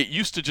it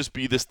used to just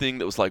be this thing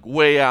that was like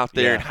way out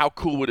there, and how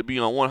cool would it be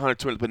on 100,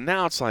 200? But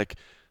now it's like,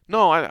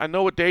 no, I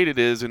know what date it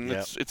is, and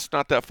it's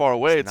not that far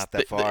away. It's not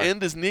that far. The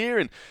end is near,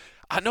 and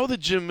I know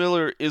that Jim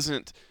Miller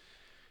isn't,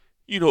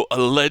 a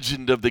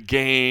legend of the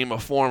game, a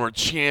former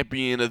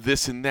champion of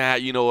this and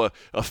that,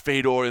 a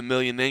Fedor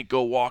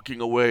Emelianenko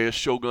walking away, a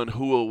Shogun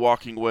Rua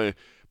walking away.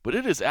 But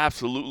it is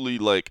absolutely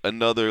like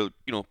another,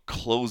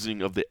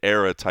 closing of the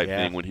era type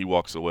thing when he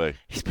walks away.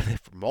 He's been there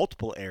for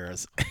multiple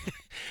eras.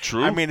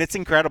 True. I mean, it's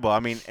incredible. I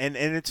mean, and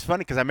it's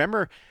funny because I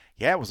remember,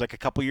 it was like a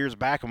couple years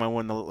back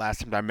when the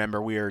last time I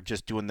remember we were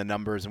just doing the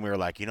numbers and we were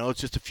like,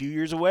 it's just a few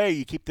years away.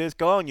 You keep this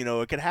going,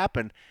 it could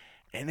happen.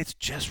 And it's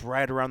just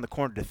right around the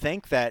corner. To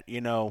think that,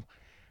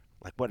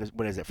 like what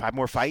is it? 5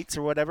 more fights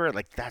or whatever?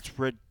 Like that's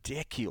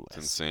ridiculous.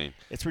 It's insane.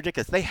 It's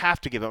ridiculous. They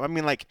have to give him. I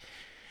mean, like,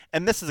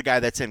 and this is a guy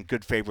that's in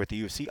good favor with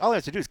the UFC. All he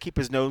has to do is keep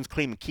his nose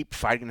clean and keep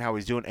fighting how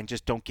he's doing, and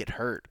just don't get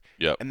hurt.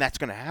 Yep. And that's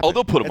going to happen. Oh,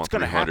 they'll put him on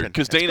 300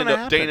 because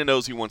Dana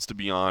knows he wants to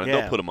be on, and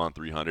they'll put him on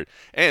 300.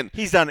 And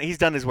he's done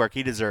his work.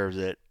 He deserves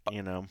it.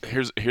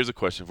 Here's a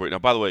question for you. Now,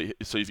 by the way,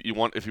 so if you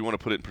want to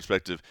put it in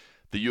perspective,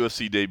 the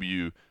UFC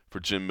debut for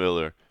Jim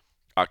Miller,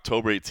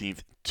 October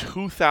 18th,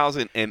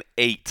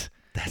 2008.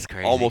 That's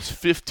crazy. Almost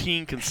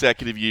 15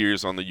 consecutive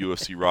years on the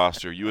UFC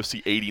roster.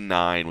 UFC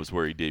 89 was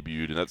where he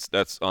debuted, and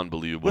that's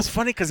unbelievable. It was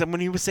funny because when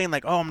he was saying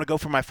like, "Oh, I'm gonna go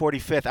for my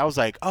 45th," I was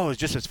like, "Oh, it's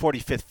just his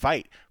 45th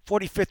fight,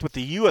 45th with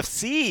the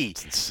UFC."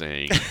 It's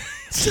insane.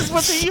 It's just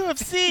with the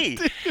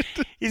UFC.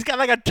 He's got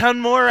like a ton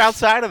more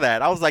outside of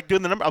that. I was like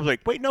doing the number. I was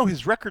like, "Wait, no,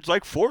 his record's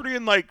like 40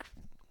 and like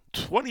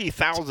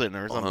 20,000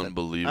 or something."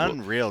 Unbelievable.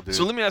 Unreal, dude.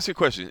 So let me ask you a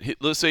question.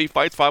 Let's say he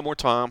fights 5 more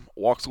times,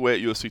 walks away at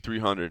UFC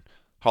 300.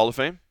 Hall of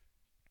Fame?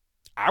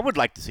 I would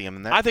like to see him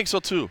in that. I think so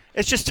too.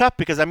 It's just tough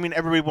because I mean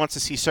everybody wants to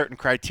see certain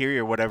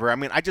criteria or whatever. I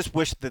mean I just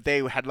wish that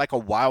they had like a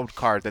wild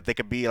card that they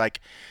could be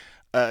like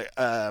I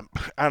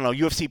don't know,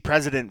 UFC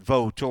president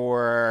vote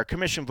or a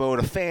commission vote,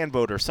 a fan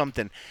vote or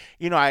something.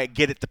 You know, I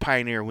get it, the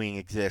Pioneer Wing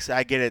exists.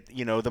 I get it,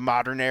 you know, the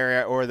modern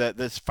era or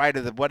this fight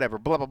of the whatever,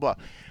 blah blah blah.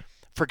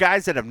 For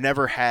guys that have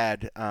never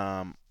had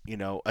you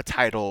know, a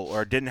title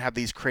or didn't have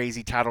these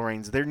crazy title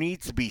reigns, there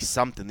needs to be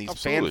something. These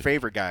fan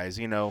favorite guys,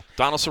 you know.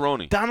 Donald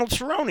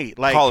Cerrone,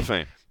 like Hall of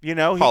Fame. You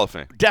know, Hall of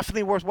Fame.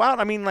 Definitely worthwhile.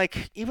 I mean,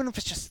 like, even if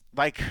it's just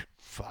like,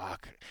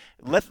 fuck,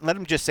 let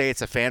him just say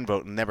it's a fan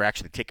vote and never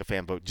actually take a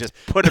fan vote. Just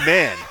put him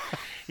in.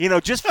 You know,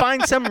 just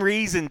find some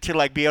reason to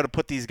like be able to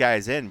put these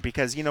guys in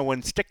because you know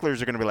when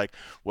sticklers are going to be like,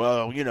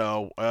 well, you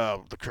know,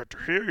 the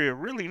criteria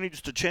really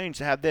needs to change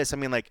to have this. I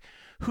mean, like,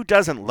 who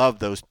doesn't love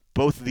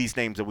both of these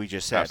names that we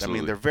just said? Absolutely.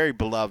 I mean, they're very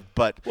beloved,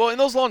 but well, and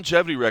those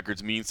longevity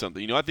records mean something.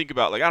 You know, I think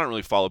about like I don't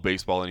really follow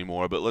baseball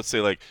anymore, but let's say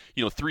like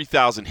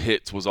 3,000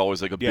 hits was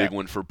always like a big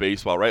one for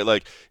baseball, right?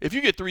 Like if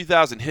you get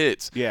 3,000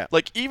 hits,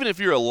 like even if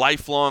you're a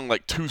lifelong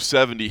like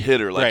 270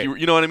 hitter, like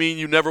you know what I mean,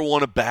 you never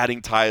won a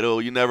batting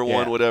title, you never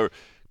won whatever.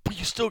 But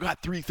you still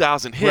got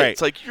 3,000 hits.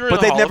 Right. Like you're.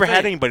 But they've never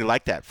had anybody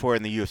like that for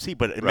in the UFC.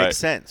 But it right. makes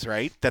sense,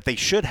 right? That they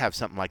should have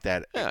something like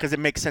that because it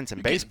makes sense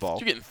in baseball.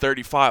 You're getting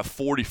 35,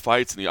 40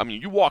 fights. I mean,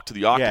 you walk to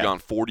the octagon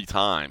 40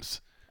 times.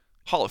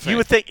 Hall of Fame. You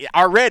would think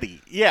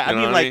already. Yeah, you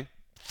know I mean,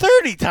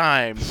 30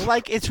 times.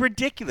 Like it's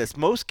ridiculous.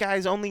 Most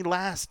guys only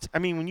last. I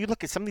mean, when you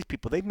look at some of these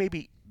people, they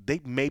maybe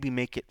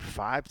make it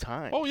 5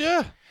 times. Oh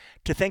yeah.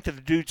 To think that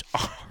the dude's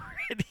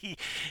already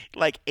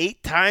like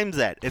 8 times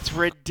that. It's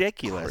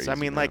ridiculous. Crazy, I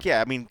mean, man.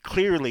 I mean,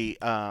 clearly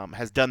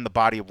has done the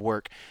body of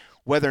work.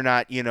 Whether or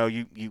not, you know,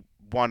 you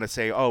want to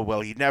say, oh,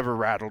 well, he never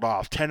rattled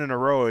off 10 in a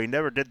row. He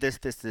never did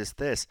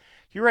this.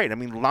 You're right. I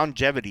mean,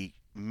 longevity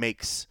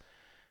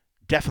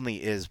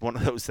definitely is one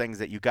of those things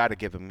that you got to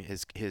give him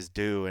his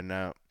due. And,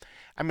 I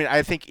mean,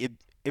 I think it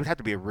would have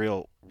to be a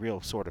real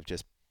sort of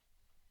just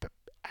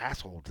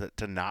asshole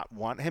to not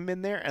want him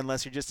in there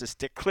unless you're just a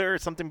stickler or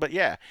something. But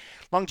yeah,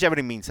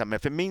 longevity means something.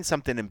 If it means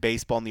something in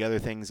baseball and the other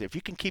things, if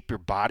you can keep your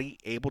body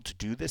able to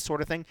do this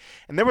sort of thing,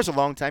 and there was a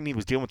long time he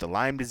was dealing with the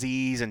Lyme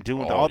disease and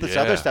doing all this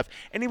other stuff,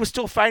 and he was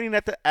still fighting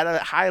at a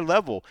high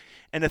level,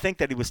 and to think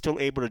that he was still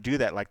able to do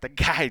that, like the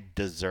guy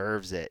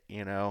deserves it,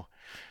 you know.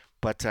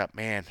 But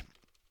man,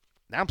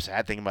 now I'm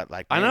sad thinking about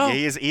like man, I know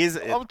he is.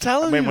 I'm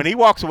telling you, when he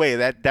walks away,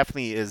 that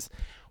definitely is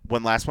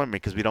one last one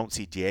because we don't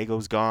see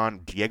Diego's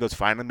gone. Diego's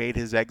finally made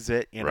his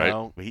exit, you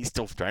know. He's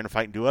still trying to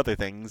fight and do other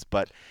things,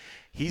 but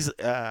he's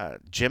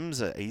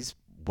he's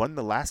one of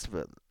the last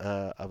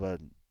of a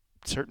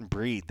certain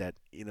breed that,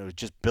 you know,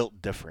 just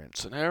built different.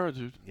 It's an era,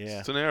 dude. Yeah.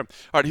 It's an era.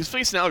 All right, he's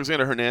facing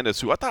Alexander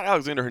Hernandez, who I thought it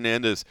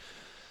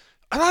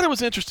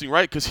was interesting,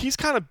 right? Because he's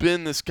kind of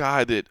been this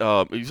guy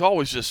that he's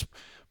always just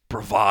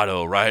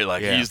bravado, right?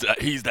 Like he's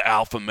the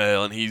alpha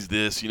male and he's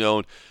this, you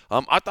know.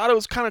 I thought it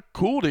was kind of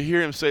cool to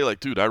hear him say like,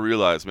 dude, I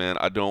realize, man,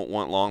 I don't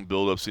want long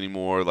build-ups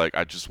anymore. Like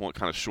I just want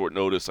kind of short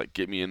notice, like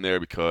get me in there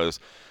because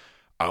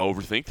I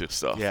overthink this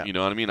stuff. Yeah. You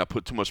know what I mean? I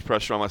put too much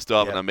pressure on my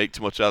stuff and I make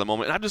too much out of the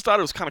moment. And I just thought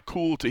it was kind of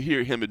cool to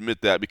hear him admit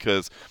that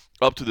because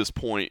up to this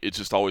point, it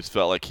just always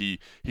felt like he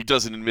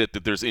doesn't admit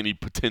that there's any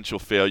potential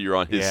failure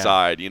on his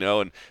side, you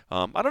know. And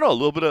I don't know, a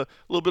little bit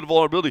of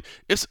vulnerability.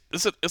 It's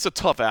a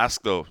tough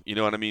ask though. You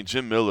know what I mean?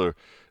 Jim Miller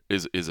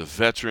is a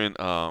veteran.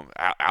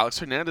 Alex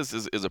Hernandez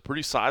is a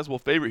pretty sizable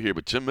favorite here,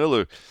 but Jim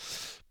Miller,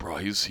 bro,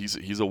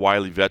 he's a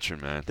wily veteran,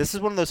 man. This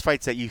is one of those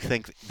fights that you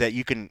think that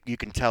you can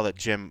tell that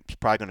Jim's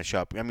probably going to show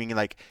up. I mean,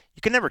 like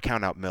you can never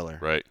count out Miller,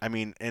 right? I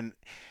mean, and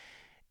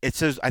it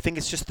says I think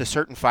it's just the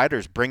certain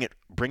fighters bring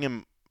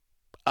him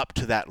up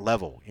to that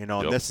level, you know.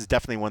 And this is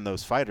definitely one of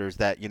those fighters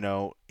that, you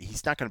know,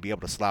 he's not going to be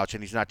able to slouch,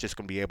 and he's not just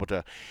going to be able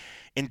to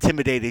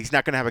intimidate. He's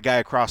not going to have a guy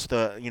across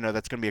the, you know,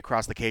 that's going to be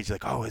across the cage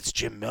like, oh, it's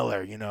Jim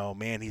Miller, you know,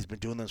 man, he's been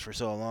doing this for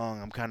so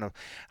long. I'm kind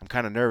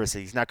of nervous.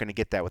 He's not going to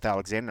get that with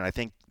Alexander. And I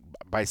think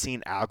by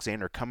seeing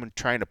Alexander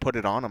trying to put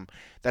it on him,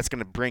 that's going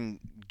to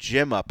bring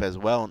Jim up as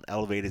well and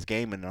elevate his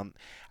game. And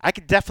I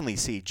could definitely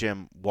see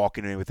Jim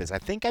walking in with this. I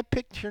think I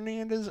picked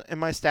Hernandez in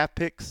my staff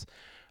picks.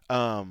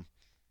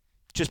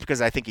 Just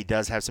because I think he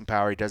does have some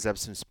power, he does have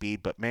some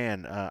speed, but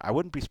man, I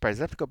wouldn't be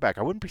surprised. I have to go back.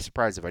 I wouldn't be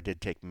surprised if I did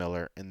take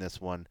Miller in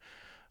this one.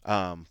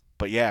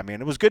 But yeah,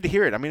 man, it was good to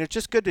hear it. I mean, it's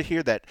just good to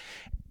hear that,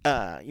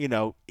 you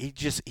know,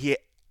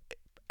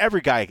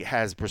 every guy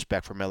has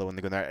respect for Miller when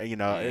they go there. You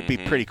know, it'd be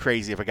pretty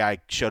crazy if a guy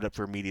showed up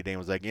for a media day and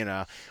was like, you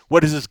know,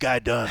 what has this guy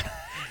done?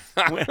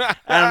 I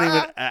don't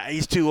even.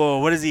 He's too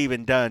old. What has he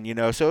even done?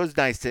 So it was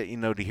nice to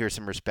to hear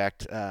some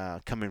respect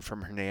coming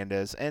from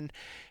Hernandez, and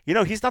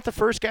he's not the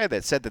first guy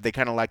that said that they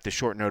kind of like the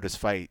short notice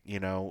fight.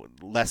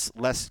 Less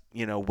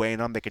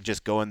weighing on. They could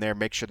just go in there,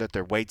 make sure that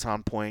their weight's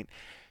on point.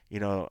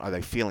 Are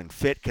they feeling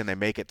fit? Can they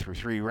make it through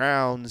 3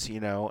 rounds?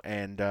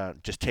 And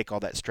just take all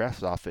that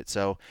stress off it.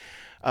 So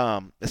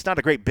it's not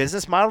a great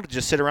business model to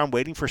just sit around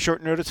waiting for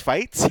short notice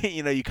fights.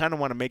 You kind of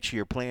want to make sure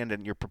you're planned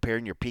and you're prepared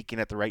and you're peaking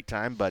at the right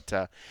time. But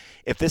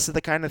if this is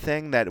the kind of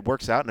thing that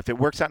works out, and if it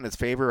works out in its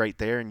favor right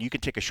there, and you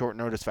can take a short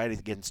notice fight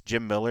against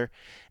Jim Miller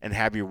and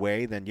have your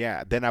way, then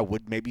then I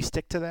would maybe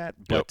stick to that.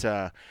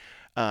 But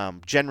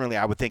generally,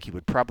 I would think he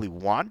would probably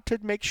want to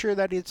make sure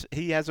that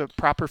he has a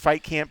proper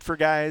fight camp for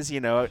guys,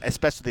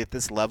 especially at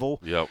this level.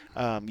 Yep.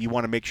 You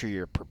want to make sure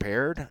you're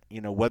prepared,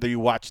 whether you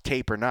watch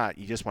tape or not.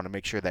 You just want to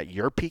make sure that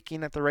you're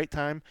peaking at the right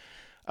time.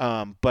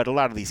 But a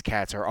lot of these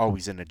cats are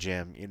always in the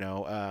gym,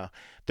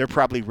 They're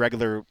probably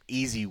regular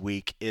easy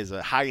week is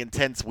a high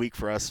intense week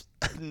for us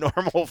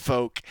normal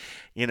folk,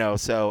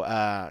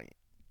 So,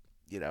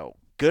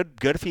 good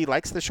if he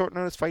likes the short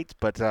notice fights,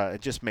 but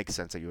it just makes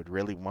sense that you would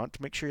really want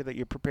to make sure that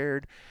you're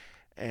prepared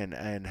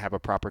and have a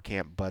proper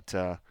camp. But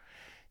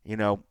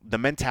the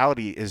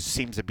mentality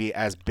seems to be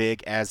as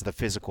big as the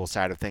physical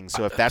side of things.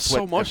 So if that's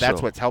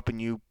what's helping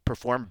you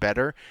perform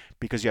better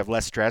because you have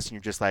less stress and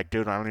you're just like,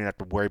 dude, I don't even have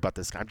to worry about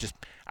this. I'm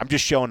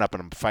just showing up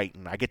and I'm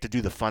fighting. I get to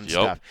do the fun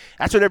stuff.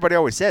 That's what everybody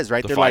always says,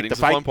 right? They're like the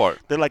fun part.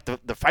 They're like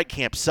the fight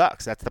camp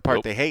sucks. That's the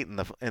part they hate,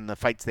 and the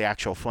fight's the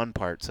actual fun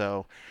part.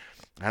 So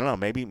I don't know.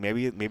 Maybe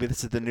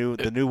this is the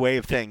new way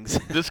of things.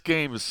 This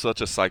game is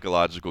such a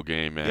psychological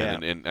game,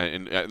 man,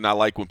 and I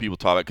like when people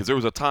talk about it because there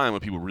was a time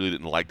when people really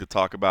didn't like to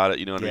talk about it.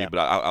 You know what I mean? But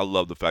I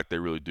love the fact they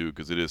really do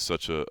because it is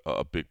such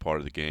a big part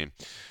of the game.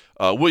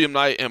 William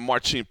Knight and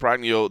Marcin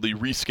Pragno, the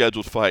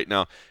rescheduled fight.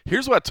 Now,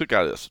 here's what I took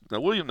out of this. Now,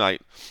 William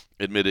Knight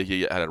admitted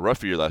he had a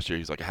rough year last year.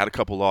 He's like, I had a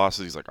couple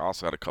losses. He's like, I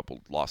also had a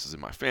couple losses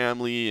in my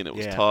family, and it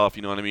was tough.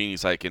 You know what I mean?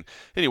 He's like, and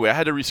anyway, I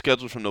had to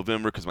reschedule from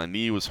November because my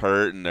knee was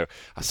hurt, and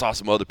I saw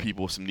some other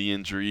people with some knee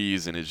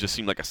injuries, and it just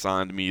seemed like a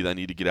sign to me that I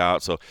need to get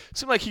out. So it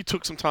seemed like he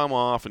took some time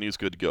off, and he was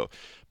good to go.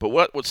 But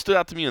what stood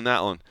out to me in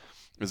that one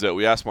is that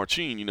we asked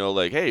Marcin,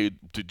 hey,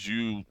 did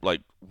you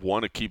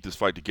want to keep this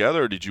fight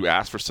together, or did you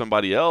ask for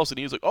somebody else? And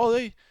he was like, oh,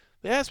 they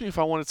asked me if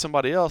I wanted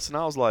somebody else, and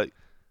I was like,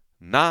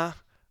 nah,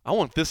 I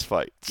want this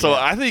fight. So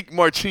I think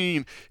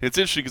Marcin, it's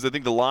interesting because I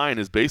think the line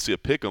is basically a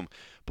pick 'em,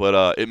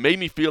 but it made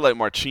me feel like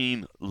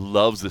Marcin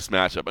loves this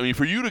matchup. I mean,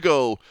 for you to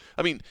go,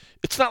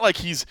 it's not like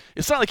he's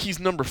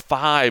number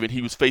 5 and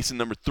he was facing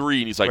number 3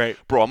 and he's like,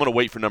 bro, I'm gonna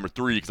wait for number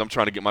 3 because I'm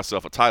trying to get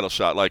myself a title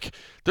shot. Like,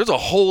 there's a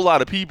whole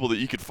lot of people that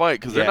you could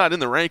fight because they're not in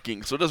the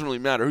rankings, so it doesn't really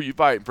matter who you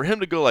fight. And for him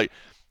to go like,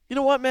 you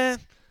know what, man?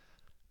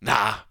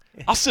 Nah.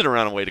 I'll sit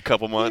around and wait a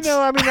couple months.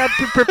 I'm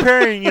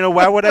preparing.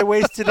 Why would I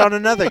waste it on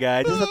another guy?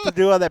 I just have to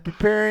do all that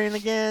preparing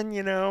again.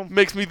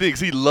 Makes me think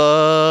he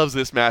loves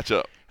this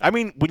matchup.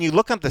 When you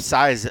look at the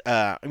size,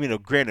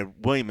 granted,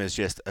 William is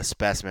just a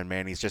specimen,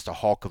 man. He's just a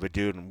hulk of a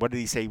dude. And what did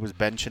he say he was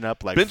benching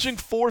up? Benching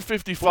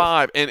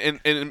 455,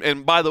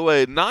 and by the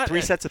way, not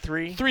 3 sets of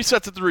 3. 3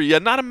 sets of 3. Yeah,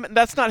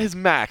 that's not his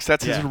max.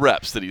 That's his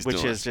reps that he's doing,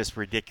 which is just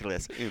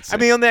ridiculous. Insane.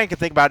 The only thing I can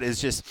think about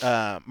is just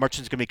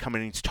Marcin's going to be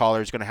coming in. He's taller.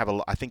 He's going to have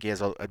I think he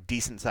has a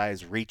decent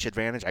sized reach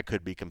advantage. I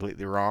could be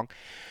completely wrong.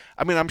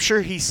 I'm sure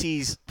he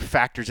sees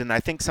factors, and I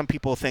think some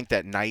people think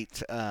that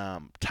Knight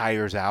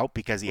tires out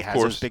because he has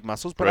those big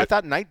muscles. But I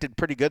thought Knight did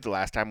pretty good the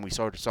last time we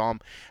saw him,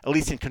 at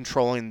least in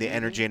controlling the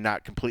energy and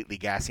not completely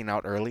gassing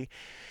out early.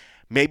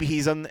 Maybe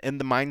he's in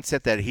the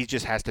mindset that he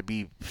just has to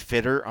be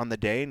fitter on the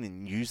day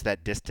and use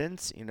that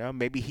distance.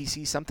 Maybe he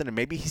sees something, and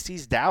maybe he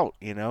sees doubt.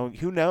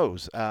 Who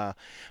knows? But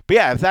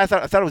yeah, I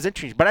thought it was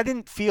interesting. But I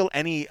didn't feel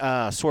any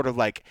sort of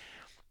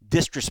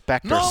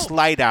disrespect or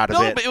slight out of it.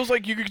 No, but it was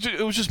like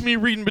it was just me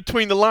reading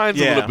between the lines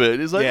a little bit.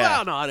 It's like,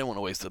 well, no, I didn't want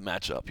to waste the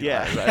matchup.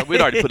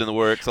 We'd already put in the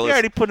work. So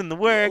already put in the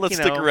work. Let's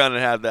stick around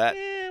and have that.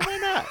 Why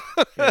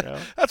not?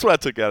 That's what I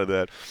took out of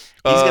that.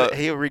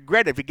 He'll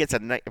regret it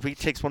if he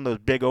takes one of those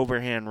big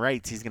overhand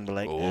rights. He's gonna be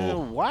like,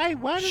 why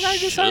did I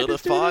decide to do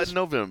this? Should have fought in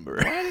November.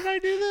 Why did I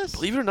do this?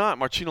 Believe it or not,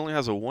 Marcin only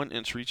has a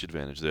 1-inch reach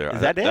advantage there.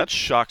 Is that it? That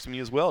shocks me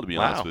as well, to be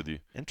honest with you.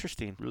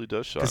 Interesting. It really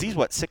does shock me. Because he's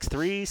what,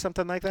 6'3",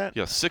 something like that?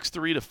 Yeah,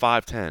 6'3" to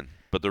 5'10",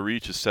 but the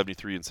reach is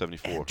 73 and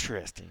 74.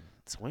 Interesting.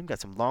 So William got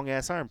some long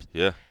ass arms.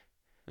 Yeah.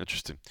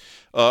 Interesting.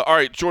 All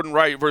right, Jordan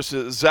Wright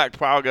versus Zach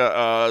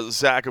Pauga.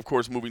 Zach, of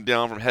course, moving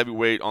down from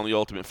heavyweight on The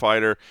Ultimate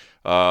Fighter.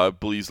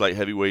 Believes light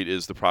heavyweight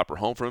is the proper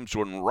home for him.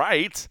 Jordan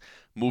Wright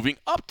moving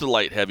up to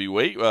light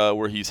heavyweight,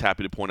 where he's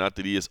happy to point out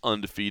that he is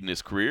undefeated in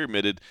his career.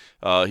 Admitted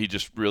he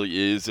just really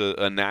is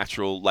a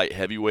natural light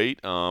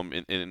heavyweight,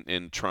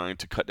 and trying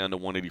to cut down to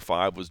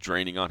 185 was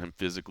draining on him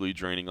physically,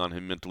 draining on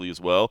him mentally as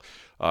well,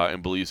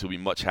 and believes he'll be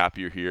much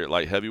happier here at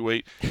light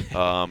heavyweight.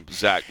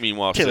 Zach,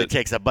 meanwhile, Till he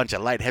takes a bunch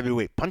of light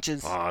heavyweight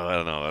punches. I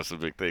don't know. That's a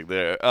big thing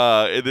there.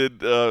 And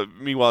then,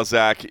 meanwhile,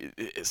 Zach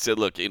said,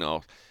 look,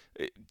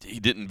 he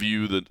didn't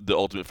view the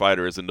Ultimate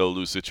Fighter as a no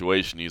lose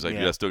situation. He's like,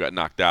 yeah, I still got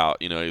knocked out.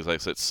 He's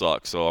like, it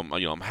sucks. So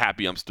I'm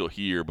happy I'm still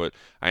here, but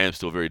I am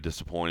still very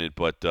disappointed.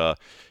 But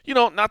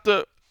not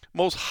the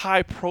most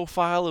high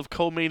profile of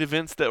co-main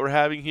events that we're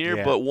having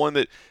here, but one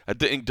that I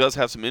think does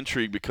have some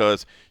intrigue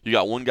because you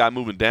got one guy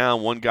moving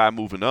down, one guy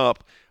moving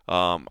up.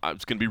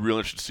 It's going to be real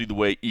interesting to see the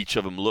way each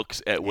of them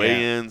looks at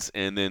weigh-ins,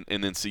 and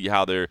then see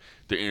how their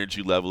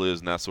energy level is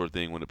and that sort of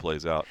thing when it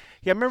plays out.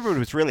 Yeah, I remember it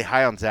was really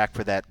high on Zach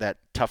for that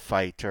tough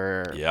fight,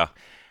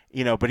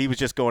 but he was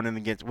just going in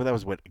against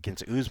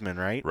against Usman,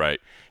 right? Right.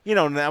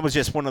 And that was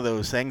just one of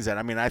those things that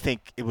I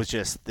think it was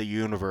just the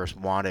universe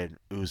wanted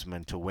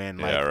Usman to win.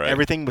 Like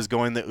everything was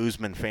going the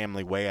Usman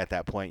family way at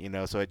that point,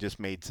 so it just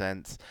made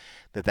sense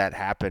that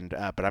happened.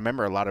 But I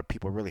remember a lot of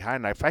people really high,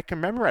 and if I can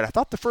remember right, I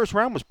thought the first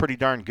round was pretty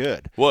darn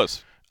good.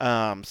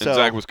 And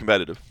Zach was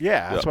competitive.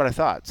 Yeah, that's what I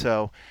thought.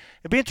 So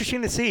it'd be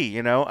interesting to see.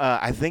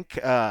 I think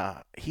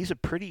he's a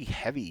pretty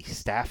heavy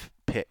staff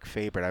pick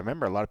favorite. I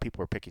remember a lot of people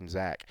were picking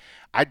Zach.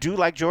 I do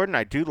like Jordan.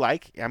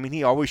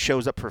 He always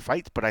shows up for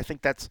fights, but I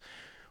think that's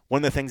one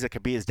of the things that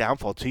could be his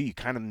downfall too. You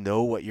kind of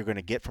know what you're going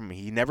to get from him.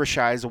 He never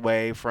shies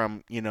away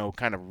from,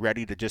 kind of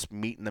ready to just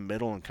meet in the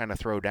middle and kind of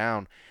throw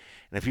down.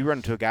 And if you run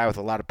into a guy with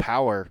a lot of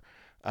power,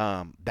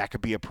 that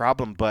could be a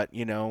problem. But,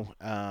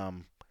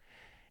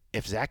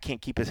 if Zach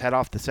can't keep his head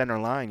off the center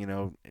line,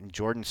 and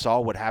Jordan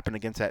saw what happened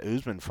against that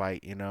Usman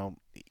fight,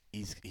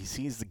 he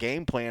sees the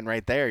game plan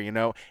right there,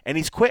 and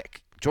he's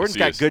quick. Jordan's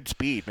got good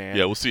speed, man.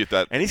 Yeah, we'll see if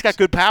that. And he's got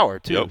good power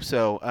too. Yep.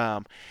 So,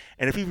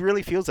 and if he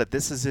really feels that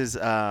this is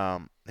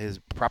his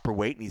proper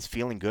weight and he's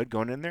feeling good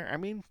going in there,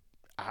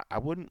 I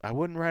wouldn't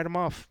write him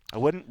off. I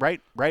wouldn't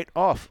write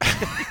off.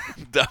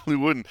 Definitely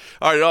wouldn't.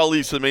 All right, it all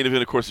leads to the main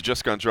event, of course,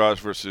 Jessica Andrade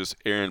versus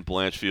Erin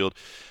Blanchfield.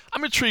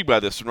 I'm intrigued by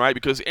this one, right?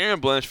 Because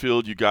Erin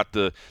Blanchfield, you got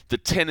the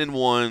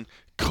 10-1,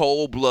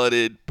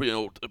 cold-blooded,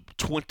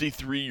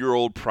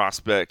 23-year-old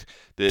prospect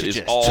that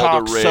is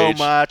all the rage. So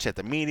much at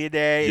the media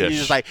day. Yeah,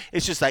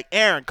 it's just like,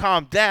 Erin,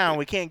 calm down.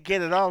 We can't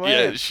get it all in.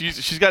 Yeah,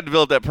 she's got to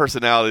develop that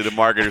personality to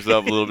market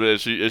herself a little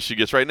bit as she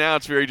gets. Right now,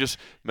 it's very just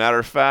matter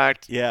of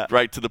fact,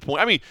 right to the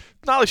point.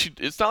 It's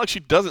not like she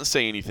doesn't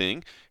say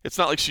anything. It's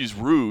not like she's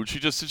rude.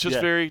 It's just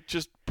very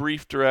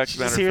brief, direct,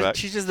 matter of fact.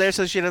 She's just there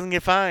so she doesn't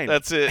get fined.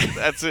 That's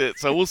it.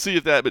 So we'll see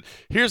if that. But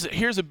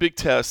here's a big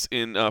test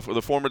for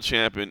the former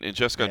champ in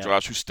Jessica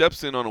Andrade, who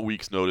steps in on a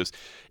week's notice.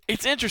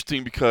 It's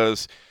interesting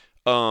because,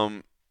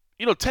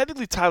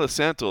 technically Tyler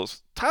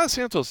Santos,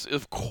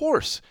 of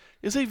course,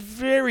 is a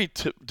very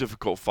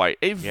difficult fight,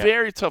 a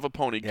very tough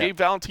opponent. Gave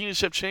Valentina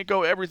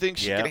Shevchenko everything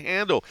she can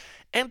handle,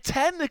 and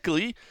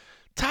technically,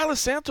 Tyler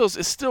Santos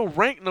is still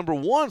ranked number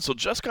 1. So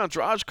Jessica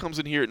Andrade comes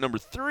in here at number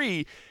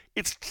 3.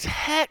 It's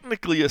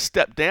technically a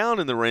step down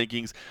in the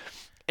rankings,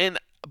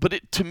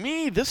 but to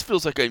me, this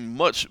feels like a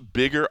much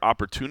bigger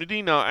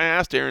opportunity. Now, I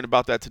asked Erin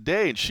about that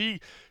today, and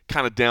she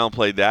kind of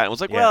downplayed that and was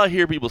like, well, I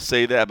hear people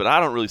say that, but I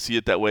don't really see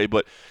it that way.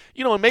 But,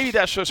 and maybe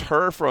that's just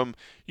her from,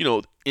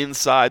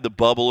 inside the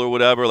bubble or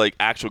whatever, like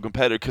actual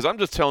competitor. Because I'm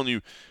just telling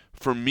you,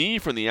 for me,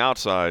 from the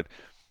outside,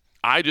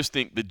 I just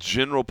think the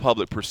general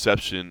public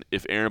perception,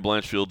 if Erin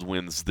Blanchfield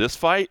wins this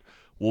fight,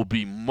 will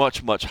be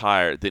much, much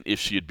higher than if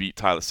she had beat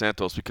Tyler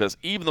Santos. Because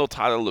even though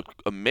Tyler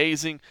looked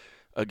amazing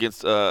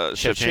against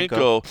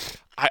Shevchenko,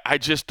 I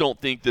just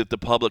don't think that the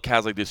public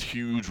has like this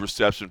huge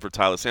reception for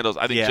Tyler Santos.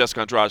 I think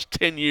Jessica Andrade,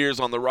 10 years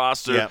on the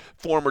roster,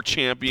 former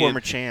champion.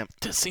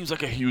 This seems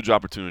like a huge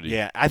opportunity.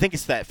 Yeah, I think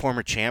it's that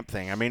former champ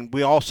thing.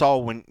 We all saw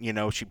when,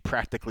 she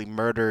practically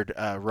murdered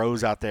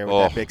Rose out there with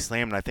that big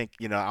slam, and I think,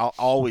 I'll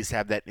always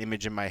have that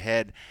image in my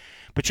head.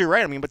 But you're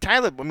right. But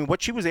Tyler,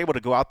 what she was able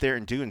to go out there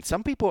and do, and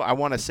some people, I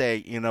want to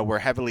say, were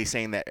heavily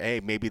saying that,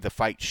 hey, maybe the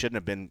fight shouldn't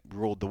have been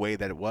ruled the way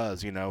that it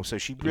was, So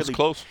she really, it was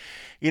close.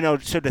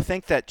 So to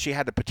think that she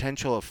had the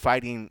potential of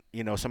fighting,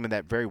 someone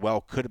that very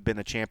well could have been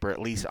a champ, or at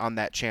least on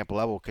that champ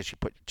level, because she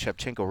put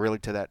Shevchenko really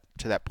to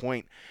that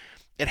point.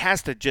 It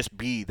has to just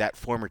be that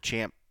former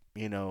champ,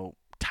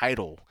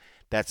 title.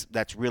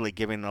 That's really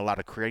giving a lot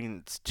of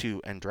credence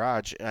to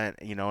Andrade, and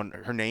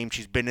her name.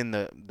 She's been in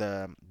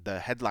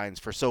the headlines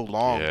for so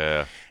long,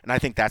 and I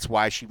think that's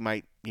why she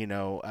might,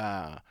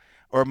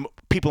 or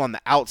people on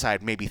the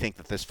outside maybe think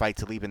that this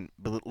fight's even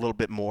a little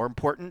bit more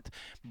important.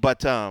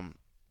 But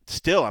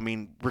still,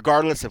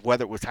 regardless of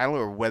whether it was Tyler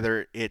or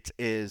whether it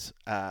is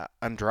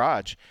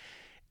Andrade,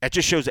 it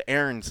just shows that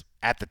Erin's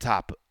at the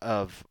top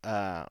of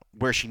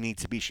where she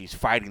needs to be. She's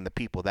fighting the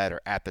people that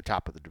are at the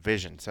top of the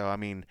division. So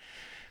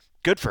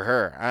good for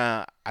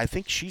her. I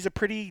think she's a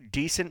pretty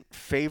decent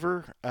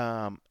favor.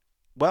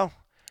 Well,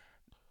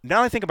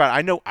 now that I think about it,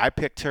 I know I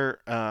picked her.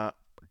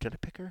 Did I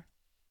pick her?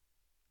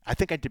 I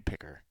think I did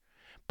pick her.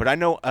 But I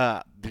know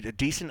a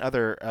decent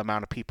other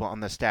amount of people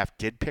on the staff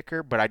did pick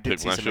her, but I did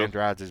see some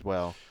Andrades as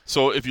well.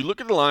 So if you look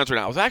at the lines right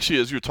now, I was actually,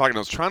 as you were talking, I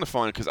was trying to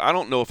find, because I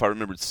don't know if I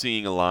remembered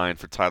seeing a line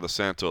for Tyler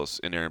Santos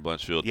and Erin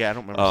Blanchfield. Yeah, I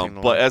don't remember seeing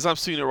the line. But as I'm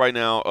seeing it right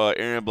now,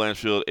 Erin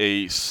Blanchfield,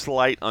 a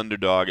slight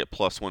underdog at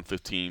plus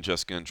 115.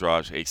 Jessica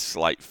Andrade, a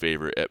slight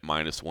favorite at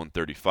minus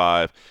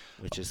 135.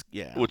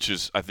 Which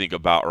is, I think,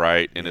 about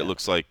right. And it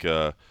looks like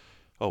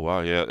Oh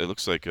wow, yeah. It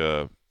looks like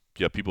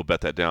yeah, people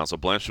bet that down. So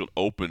Blanchfield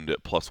opened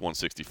at plus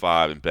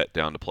 165 and bet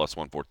down to plus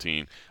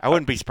 114. I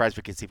wouldn't be surprised if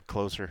it gets even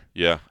closer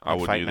Yeah, I on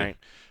wouldn't fight either.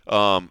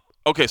 night.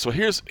 Okay, so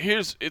here's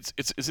it's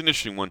an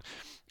interesting one.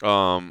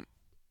 Um,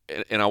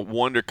 and I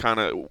wonder kind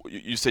of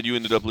you said you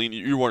ended up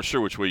leaning. You weren't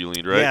sure which way you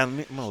leaned, right? Yeah,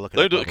 I'm gonna look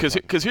it up.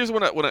 Because here's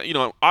when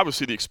I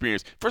obviously the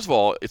experience. First of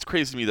all, it's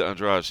crazy to me that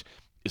Andrade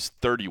is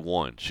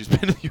 31. She's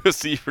been in the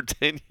UFC for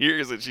 10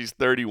 years and she's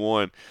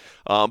 31.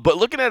 But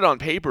looking at it on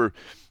paper,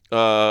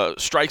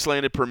 strikes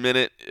landed per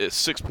minute is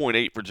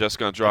 6.8 for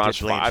Jessica Andrade,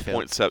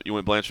 5.7. You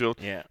went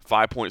Blanchfield? Yeah.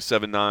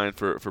 5.79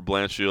 for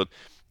Blanchfield.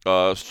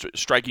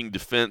 Striking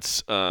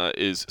defense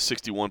is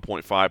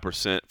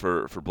 61.5%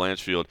 for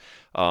Blanchfield.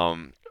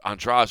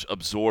 Andrade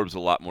absorbs a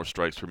lot more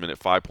strikes per minute,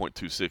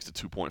 5.26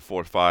 to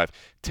 2.45.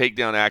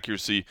 Takedown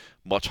accuracy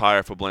much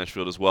higher for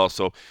Blanchfield as well.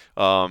 So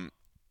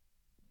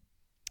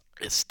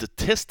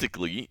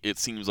statistically, it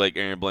seems like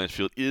Erin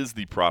Blanchfield is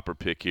the proper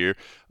pick here.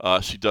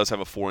 She does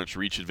have a 4-inch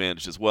reach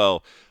advantage as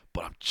well.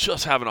 But I'm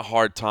just having a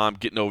hard time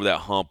getting over that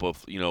hump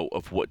of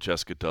of what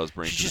Jessica does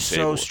bring to the table. She's just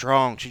so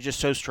strong. She's just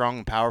so strong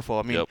and powerful.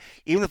 I mean, Yep.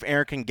 even if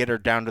Erin can get her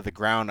down to the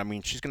ground, I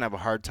mean, she's gonna have a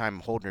hard time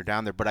holding her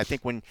down there. But I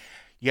think when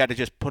you had to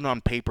just put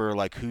on paper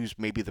like who's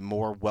maybe the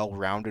more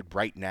well-rounded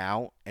right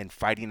now and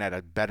fighting at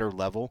a better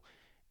level,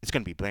 it's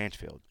gonna be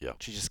Blanchfield. Yeah.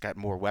 She's just got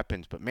more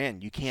weapons. But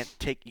man, you can't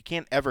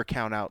ever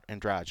count out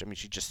Andrade. I mean,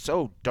 she's just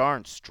so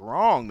darn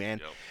strong, man.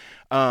 Yep.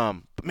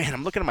 But man,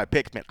 I'm looking at my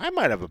picks, man. I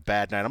might have a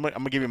bad night. I'm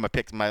gonna give you my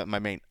picks. My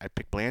main. I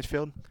picked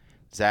Blanchfield,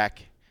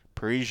 Zach,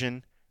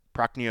 Parisian,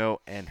 Prochnio,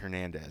 and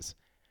Hernandez.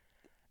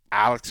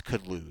 Alex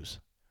could lose.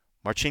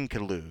 Marcin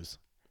could lose.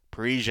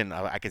 Parisian,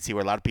 I can see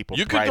where a lot of people.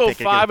 You could go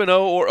 5-0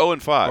 or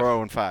 0-5.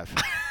 Or 0-5.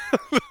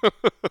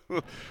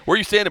 Where are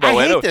you standing, by the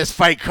way? I hate this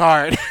fight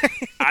card.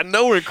 I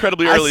know we're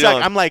incredibly early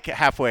on. I'm like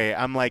halfway.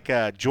 I'm like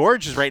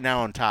George is right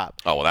now on top.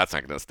 Oh well, that's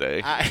not gonna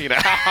stay.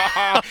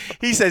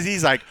 He says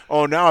he's like,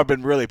 oh, now I've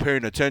been really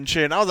paying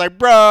attention. I was like,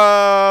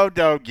 bro,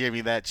 don't give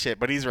me that shit.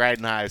 But he's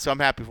riding high, so I'm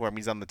happy for him.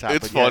 He's on the top.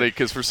 It's funny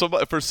because for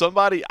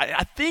somebody,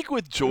 I think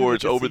with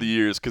George over the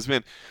years, because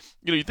man,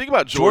 you think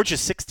about George. George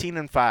is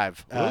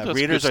 16-5.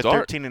 Readers are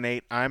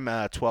 13-8. I'm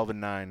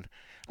 12-9.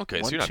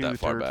 Okay, 1, so you're not 2, that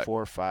far 3, back.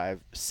 4, 5,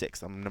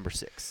 6. I'm number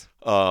 6.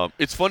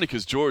 It's funny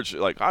because George,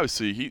 like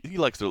obviously, he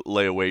likes to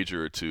lay a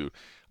wager or two.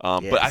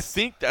 Yes. But I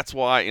think that's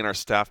why in our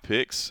staff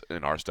picks,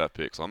 I'm not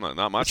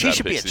my But staff picks he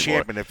should be a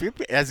anymore.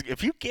 champion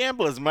if you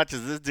gamble as much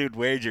as this dude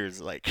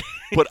wagers. Like,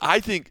 But I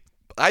think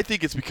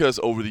it's because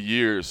over the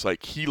years,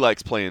 like he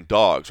likes playing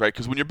dogs, right?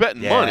 Because when you're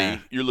betting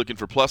money, you're looking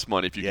for plus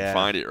money if you can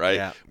find it, right?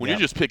 Yeah. When you're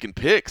just picking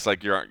picks,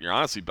 like you're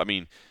honestly,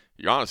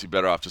 you're honestly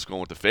better off just going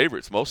with the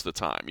favorites most of the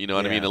time. You know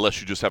what I mean? Unless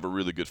you just have a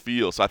really good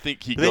feel. So I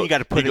think then you got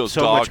to put in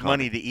so much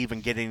money to even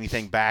get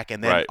anything back,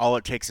 and then all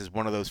it takes is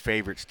one of those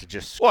favorites to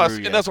just screw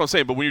you. And that's what I'm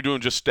saying. But when you're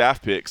doing just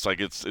staff picks, like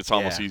it's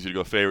almost easier to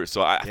go favorites.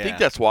 So I think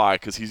that's why,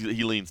 because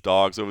he leans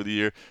dogs over the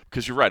year.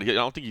 Because you're right. I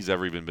don't think he's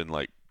ever even been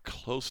like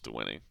close to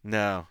winning.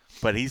 No,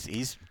 but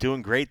he's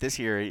doing great this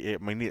year. I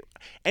mean,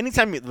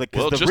 anytime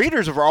because the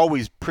readers are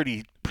always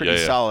pretty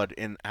solid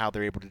in how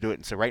they're able to do it.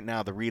 And so right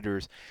now the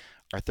readers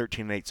are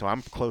 13-8, so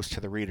I'm close to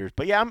the readers.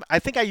 But yeah, I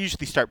think I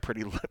usually start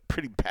pretty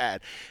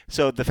bad.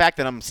 So the fact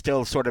that I'm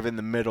still sort of in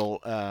the middle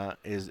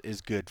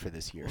is good for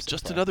this year. Well, so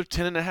just far. another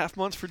 10.5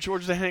 months for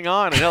George to hang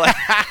on. And like,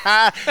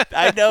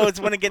 I know it's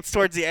when it gets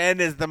towards the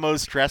end is the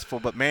most stressful.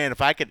 But man,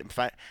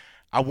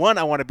 I want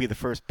to be the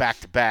first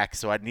back-to-back,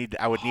 so I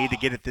would need to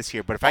get it this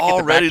year. But if I get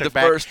already the the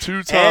first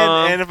 2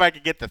 times, and if I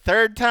could get the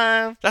third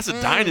time, that's a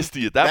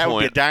dynasty at that point. That would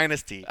be a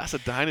dynasty. That's a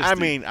dynasty. I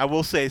mean, I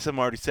will say some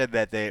already said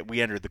that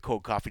we entered the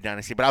cold coffee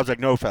dynasty, but I was like,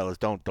 no, fellas,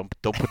 don't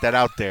put that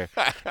out there.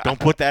 Don't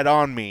put that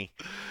on me.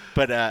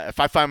 But if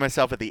I find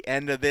myself at the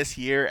end of this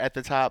year at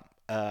the top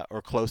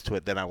or close to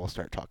it, then I will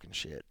start talking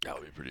shit. That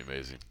would be pretty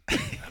amazing.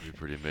 That'd be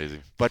pretty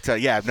amazing. But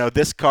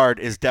this card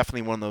is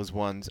definitely one of those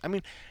ones. I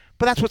mean.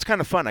 But that's what's kind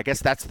of fun. I guess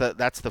that's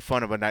the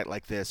fun of a night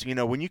like this. You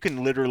know, when you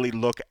can literally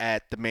look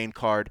at the main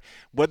card,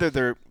 whether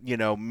they're,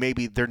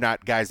 maybe they're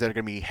not guys that are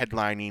going to be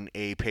headlining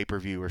a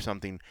pay-per-view or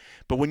something,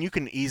 but when you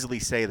can easily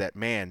say that,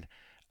 man,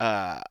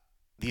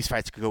 these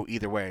fights could go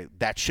either way,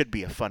 that should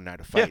be a fun night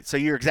of fight. Yeah. So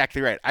you're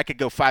exactly right. I could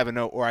go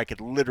 5-0, or I could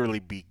literally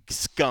be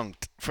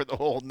skunked for the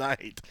whole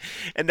night.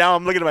 And now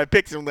I'm looking at my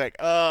picks and I'm like,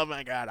 oh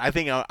my God. I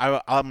think I'm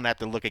going to have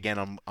to look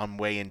again on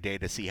weigh-in day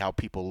to see how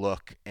people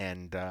look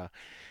and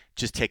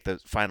just take the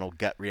final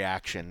gut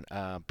reaction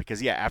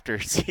because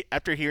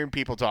after hearing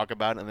people talk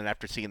about it and then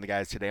after seeing the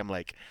guys today, I'm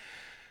like,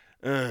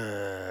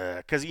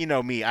 because you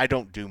know me, I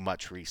don't do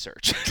much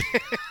research.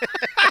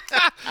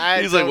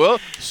 He's like, well,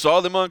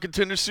 saw them on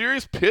Contender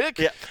Series, pick.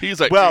 Yeah. He's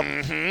like, well,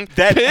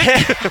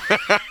 pick.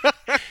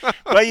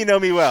 well, you know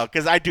me well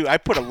because I do. I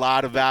put a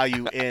lot of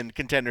value in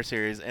Contender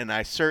Series, and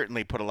I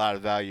certainly put a lot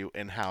of value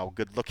in how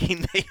good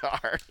looking they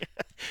are,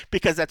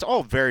 because that's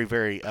all very,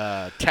 very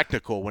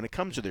technical when it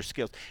comes to their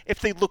skills. If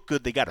they look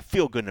good, they got to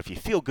feel good, and if you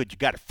feel good, you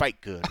got to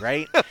fight good,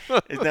 right?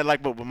 Isn't that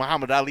like what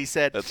Muhammad Ali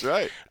said? That's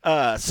right.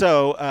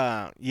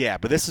 Yeah,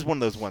 but this is one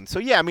of those ones. So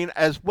yeah, I mean,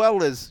 as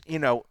well as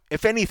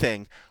if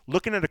anything,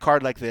 looking at a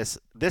card like this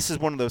is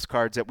one of those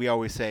cards that we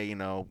always say,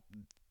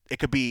 it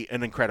could be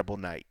an incredible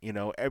night.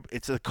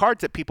 It's the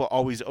cards that people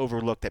always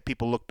overlook, that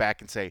people look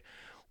back and say,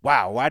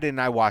 wow, why didn't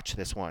I watch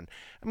this one?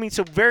 I mean,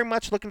 so very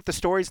much looking at the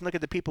stories and look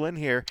at the people in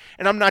here,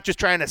 and I'm not just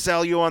trying to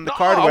sell you on the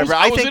card or whatever.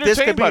 I think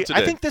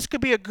this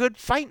could be a good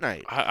fight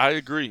night. I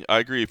agree.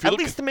 If you at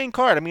least the main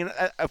card. I mean,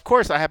 of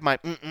course, I have my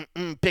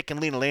pick and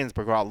Lena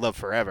Landsberger I'll love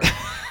forever.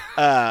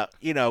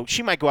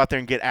 She might go out there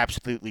and get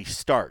absolutely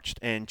starched,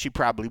 and she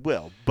probably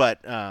will.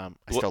 But I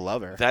still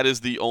love her. That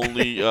is the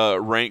only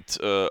ranked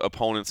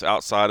opponents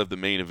outside of the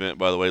main event,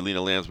 by the way.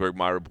 Lena Landsberg,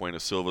 Mayra Bueno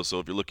Silva. So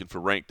if you're looking for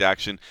ranked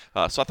action,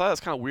 so I thought that's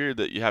kind of weird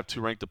that you have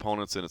 2 ranked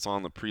opponents and it's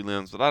on the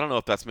prelims. But I don't know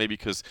if that's maybe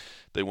because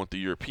they want the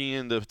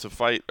European to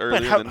fight early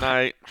in the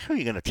night. How are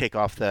you going to take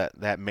off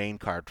that main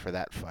card for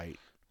that fight?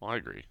 Well, I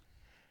agree.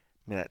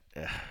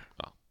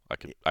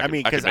 I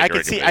mean, I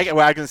could see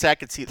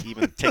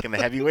even taking the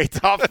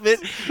heavyweights off of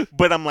it,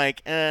 but I'm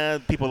like,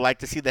 people like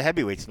to see the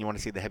heavyweights, and you want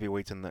to see the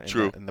heavyweights in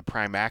the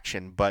prime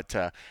action. But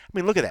I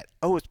mean, look at that.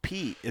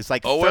 OSP is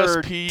like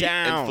third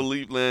down. And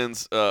Philippe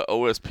Lins,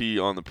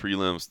 OSP on the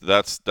prelims.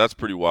 That's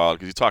pretty wild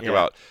because you talk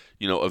about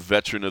a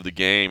veteran of the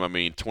game. I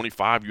mean,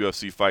 25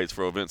 UFC fights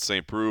for Vince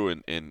St. Preux,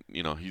 and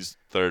he's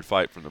third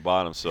fight from the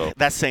bottom. So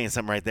that's saying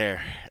something right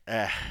there.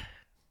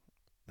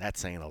 That's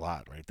saying a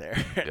lot right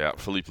there. Yeah,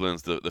 Philippe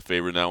Lins, the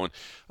favorite in that one.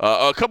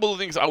 A couple of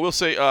things I will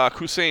say.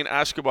 Hussein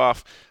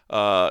Ashkabov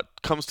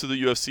comes to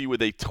the UFC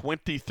with a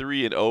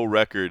 23-0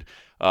 record.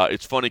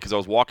 It's funny because I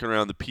was walking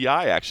around the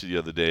PI actually the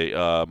other day.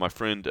 My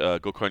friend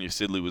Gokhan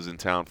Sidley was in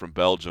town from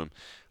Belgium,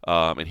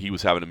 and he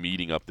was having a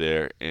meeting up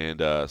there.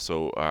 And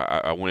so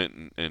I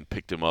went and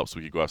picked him up so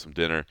we could go have some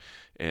dinner,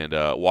 and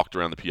walked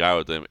around the PI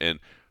with him. And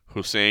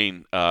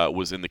Hussein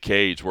was in the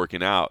cage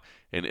working out.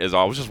 And as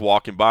I was just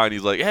walking by, and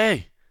he's like,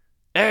 hey.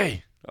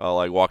 I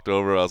walked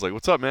over. I was like,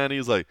 what's up, man? He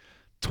was like,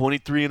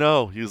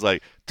 23-0. He was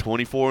like,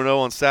 24-0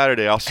 on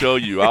Saturday. I'll show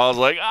you. I was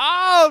like,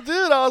 oh,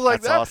 dude. I was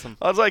like, that's awesome.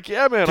 I was like,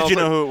 yeah, man. Did you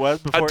know who it was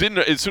before? I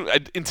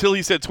didn't. Until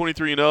he said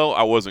 23-0,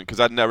 I wasn't,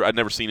 because I'd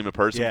never seen him in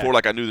person before.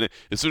 Like, I knew that.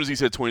 As soon as he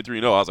said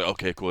 23-0, I was like,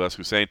 okay, cool. That's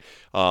Hussein.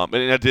 And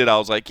I did. I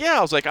was like,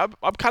 I'm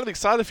kind of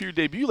excited for your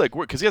debut, like,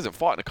 because he hasn't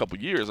fought in a couple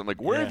years. I'm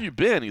like, where have you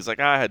been? He's like,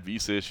 I had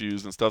visa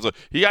issues and stuff. So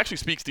he actually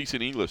speaks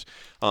decent English.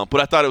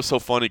 But I thought it was so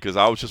funny because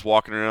I was just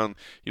walking around.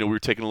 We were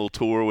taking a little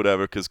tour or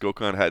whatever because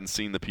Gokhan hadn't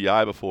seen the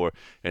PI before,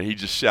 and he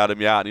just shouted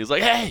me out, and he was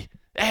like, hey,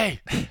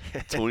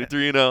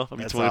 23-0. I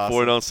mean,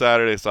 24-0 on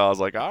Saturday. So I was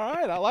like, all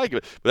right, I like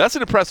it. But that's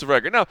an impressive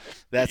record. Now,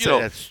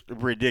 that's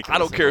ridiculous. I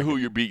don't care who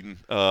you're beating.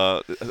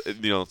 So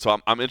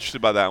I'm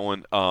interested by that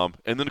one.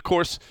 And then of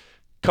course,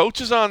 coach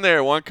is on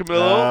there. Juan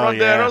Camilo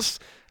Ronderos.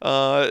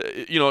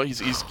 Yeah.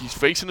 He's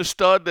facing a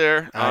stud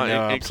there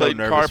in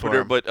Clayton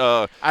Carpenter. But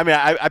I mean,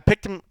 I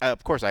picked him.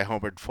 Of course, I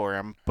homered for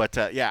him. But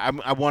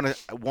I want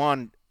to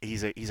Juan.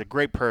 He's a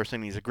great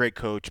person. He's a great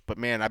coach. But,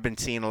 man, I've been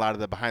seeing a lot of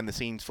the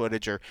behind-the-scenes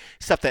footage or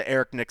stuff that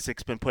Eric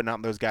Nixick's been putting out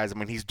on those guys. I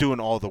mean, he's doing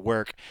all the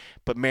work.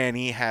 But, man,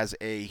 he has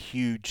a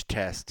huge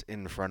test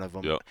in front of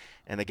him. Yep.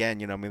 And, again,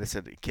 this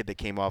is a kid that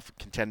came off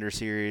Contender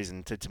Series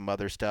and did some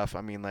other stuff.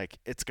 I mean, like,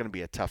 it's going to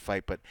be a tough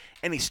fight.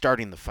 And he's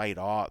starting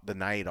the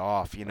night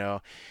off,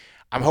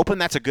 I'm hoping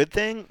that's a good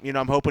thing.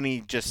 I'm hoping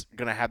he's just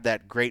going to have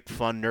that great,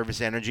 fun,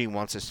 nervous energy,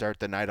 wants to start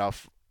the night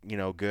off,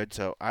 good.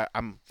 So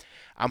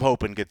I'm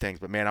hoping good things,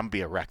 but man, I'm gonna be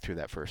a wreck through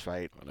that first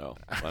fight. I know.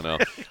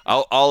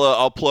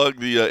 I'll plug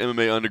the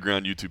MMA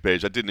Underground YouTube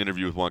page. I did an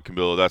interview with Juan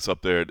Camilo. That's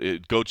up there.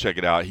 Go check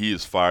it out. He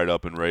is fired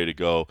up and ready to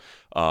go.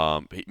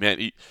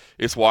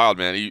 It's wild,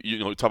 man.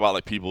 You talk about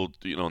like people,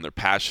 and their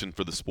passion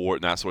for the sport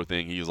and that sort of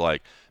thing. He's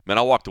like, man,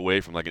 I walked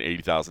away from like an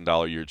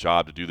 $80,000 a year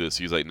job to do this.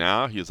 He's like,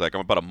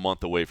 I'm about a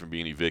month away from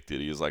being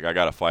evicted. He's like, I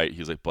got to fight.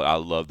 He's like, but I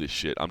love this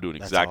shit. I'm doing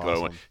exactly what I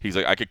want. He's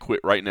like, I could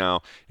quit right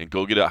now and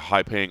go get a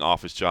high-paying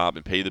office job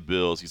and pay the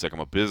bills. He's like, I'm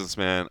a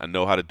businessman. I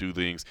know how to do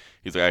things.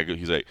 He's like,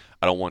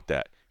 I don't want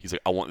that. He's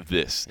like, I want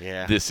this.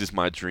 Yeah. This is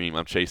my dream.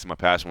 I'm chasing my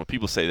passion. When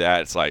people say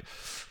that, it's like,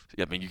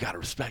 I mean, you got to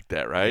respect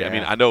that, right? Yeah. I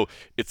mean, I know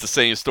it's the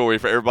same story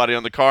for everybody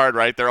on the card,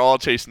 right? They're all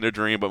chasing their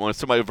dream, but when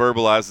somebody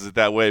verbalizes it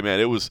that way, man,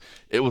 it was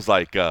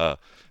like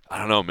I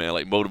don't know, man,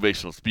 like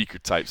motivational speaker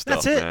type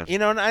stuff. That's it.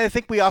 Man. And I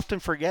think we often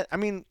forget. I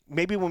mean,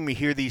 maybe when we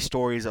hear these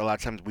stories, a lot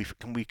of times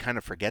we kind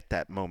of forget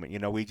that moment.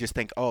 We just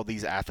think, oh,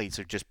 these athletes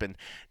have just been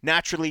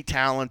naturally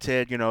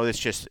talented.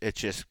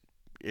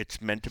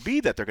 It's meant to be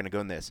that they're going to go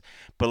in this.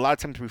 But a lot of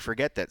times we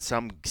forget that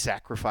some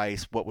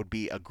sacrifice what would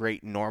be a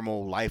great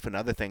normal life and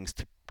other things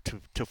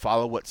to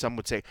follow what some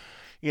would say,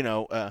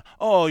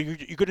 oh, you're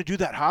going to do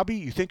that hobby?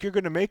 You think you're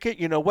going to make it?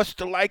 What's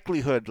the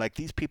likelihood? Like,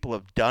 these people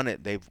have done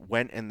it. They've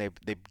went and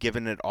they've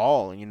given it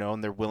all,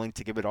 and they're willing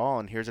to give it all.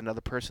 And here's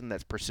another person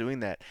that's pursuing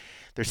that.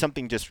 There's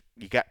something just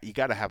you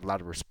got to have a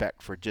lot of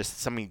respect for just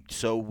somebody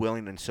so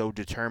willing and so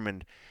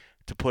determined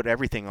to put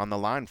everything on the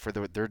line for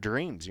their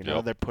dreams.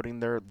 Yep. They're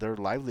putting their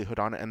livelihood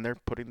on it, and they're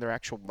putting their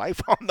actual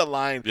life on the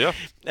line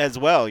as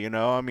well.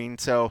 I mean,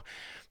 so.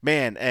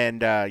 Man,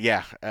 and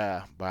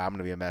well, I'm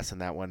gonna be a mess in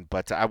that one,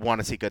 but I want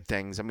to see good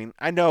things. I mean,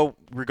 I know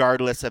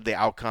regardless of the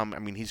outcome, I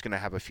mean, he's gonna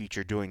have a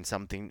future doing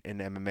something in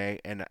MMA,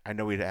 and I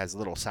know he has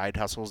little side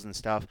hustles and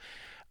stuff.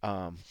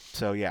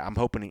 So yeah, I'm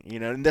hoping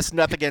and this is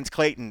nothing against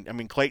Clayton. I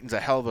mean, Clayton's a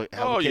hell of a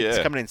kid. He's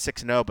coming in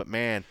 6-0, but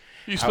man,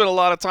 you spent a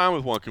lot of time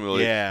with Juan Camilo.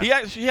 Yeah,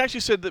 he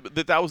actually said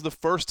that was the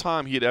first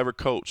time he had ever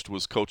coached,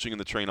 was coaching in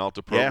the Train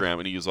Alta program,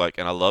 and he was like,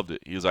 and I loved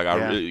it. He was like, I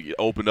really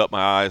opened up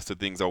my eyes to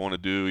things I want to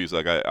do. He's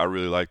like, I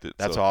really liked it.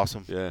 That's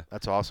awesome. Yeah,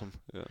 that's awesome.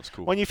 Yeah, that's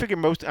cool. When you figure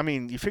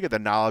you figure the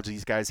knowledge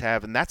these guys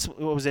have, and that's what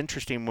was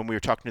interesting when we were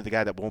talking to the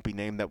guy that won't be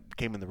named that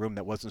came in the room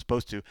that wasn't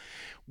supposed to.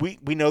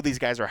 We know these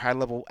guys are high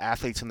level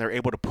athletes and they're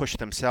able to push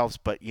themselves,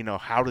 but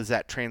how does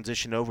that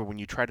transition over when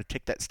you try to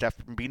take that step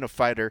from being a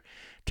fighter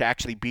to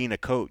actually being a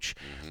coach?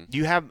 Mm-hmm.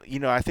 You have,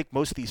 I think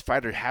most of these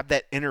fighters have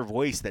that inner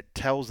voice that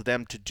tells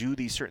them to do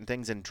these certain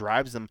things and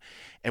drives them.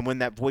 And when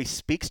that voice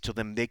speaks to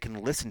them, they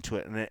can listen to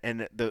it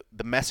and the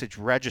message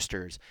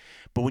registers.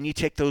 But when you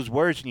take those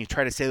words and you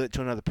try to say that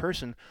to another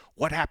person,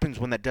 what happens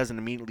when that doesn't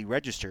immediately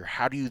register?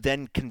 How do you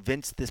then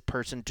convince this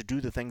person to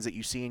do the things that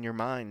you see in your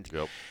mind?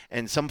 Yep.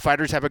 And some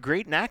fighters have a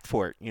great knack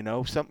for it.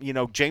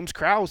 James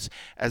Krause,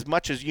 as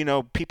much as,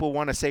 people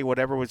want to say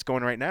whatever was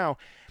going right now,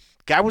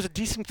 guy was a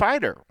decent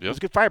fighter. He was a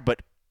good fighter,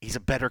 but he's a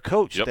better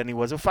coach than he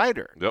was a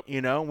fighter. Yep.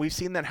 We've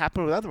seen that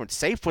happen with other ones.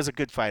 Safe was a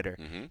good fighter.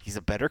 Mm-hmm. He's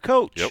a better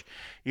coach.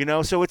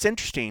 Yep. So it's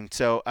interesting.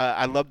 So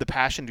I love the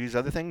passion to use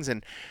other things,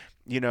 and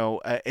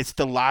it's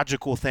the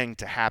logical thing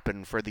to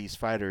happen for these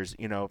fighters.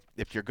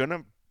 If you're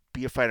gonna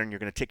be a fighter and you're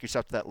gonna take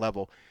yourself to that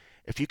level,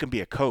 if you can be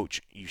a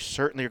coach, you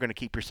certainly are going to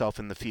keep yourself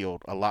in the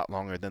field a lot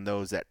longer than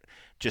those that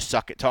just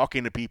suck at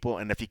talking to people.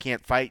 And if you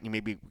can't fight,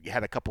 you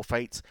had a couple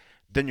fights,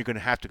 then you're going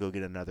to have to go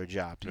get another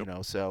job.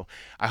 So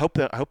I hope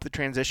the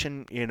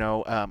transition.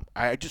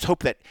 I just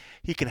hope that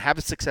he can have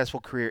a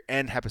successful career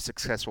and have a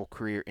successful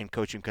career in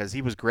coaching, because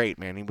he was great,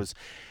 man. He was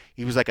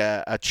like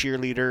a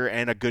cheerleader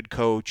and a good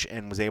coach,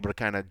 and was able to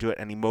kind of do it,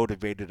 and he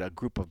motivated a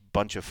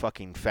bunch of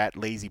fucking fat,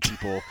 lazy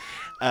people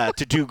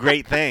to do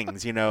great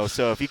things.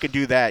 So if he could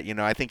do that,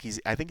 I think he's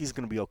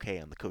going to be okay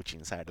on the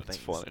coaching side of things.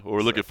 That's funny. Well,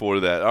 we're looking forward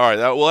to that. All right,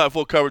 we'll have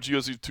full coverage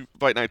of UFC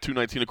Fight Night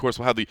 219. Of course,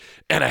 we'll have the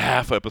and a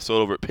half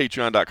episode over at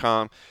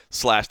patreon.com/the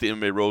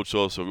MMA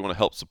Roadshow. So if you want to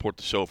help support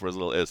the show for as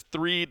little as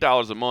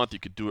 $3 a month, you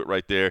could do it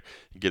right there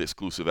and get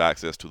exclusive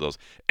access to those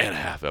and a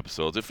half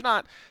episodes. If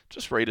not,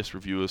 just rate us,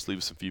 review us, leave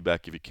us some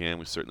feedback if you can.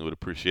 We certainly would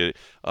appreciate it.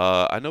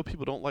 I know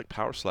people don't like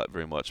Power Slap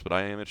very much, but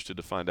I am interested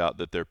to find out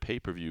that their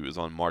pay-per-view is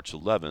on March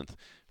 11th,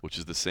 which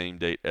is the same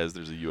date as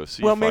there's a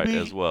UFC fight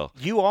as well.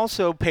 You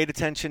also paid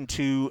attention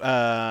to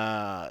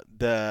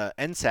the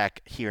NSAC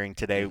hearing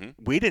today.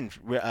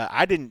 Mm-hmm.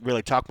 I didn't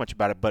really talk much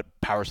about it, but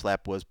Power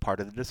Slap was part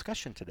of the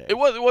discussion today. It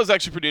was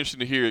actually pretty interesting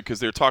to hear it, because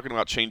they're talking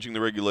about changing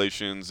the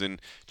regulations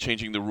and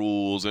changing the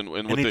rules and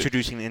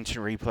introducing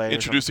instant replay.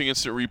 Introducing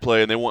instant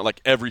replay, and they want like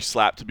every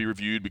slap to be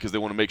reviewed, because they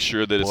want to make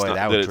sure that it's not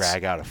that would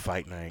drag out a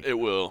fight night. It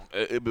will,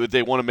 but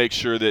they want to make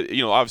sure that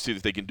obviously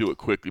that they can do it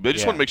quickly, but they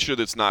just want to make sure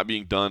that it's not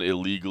being done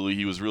illegally.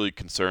 He was really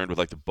concerned with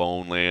like the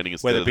bone landing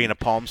instead of being a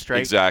palm strike.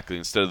 Exactly,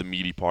 instead of the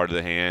meaty part of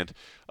the hand.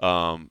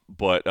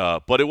 But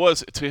it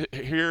was to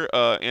hear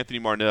Anthony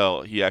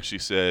Marnell. He actually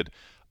said,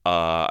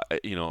 and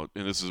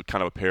this is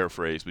kind of a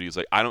paraphrase, but he's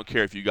like, I don't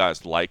care if you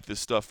guys like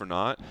this stuff or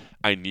not.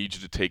 I need you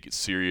to take it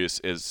serious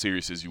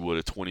as you would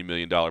a $20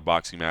 million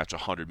boxing match, a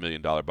 $100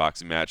 million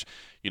boxing match.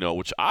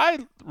 Which I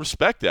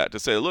respect that, to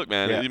say, look,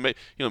 man,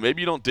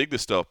 maybe you don't dig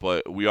this stuff,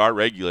 but we are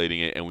regulating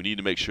it, and we need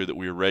to make sure that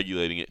we are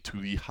regulating it to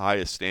the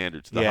highest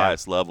standard, to the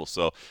highest level.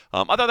 So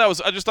I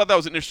just thought that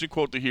was an interesting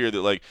quote to hear,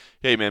 that like,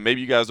 hey, man,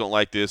 maybe you guys don't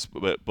like this,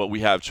 but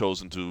we have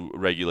chosen to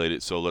regulate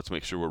it, so let's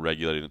make sure we're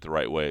regulating it the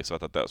right way. So I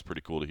thought that was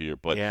pretty cool to hear.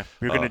 But if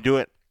you're going to do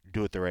it,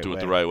 do it the right way. Do it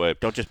the right way.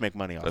 Don't just make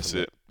money off of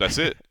it. That's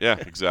it. Yeah,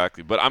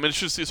 exactly. But I'm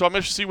interested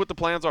to see what the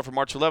plans are for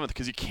March 11th,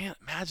 because you can't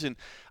imagine.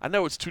 I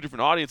know it's two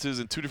different audiences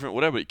and two different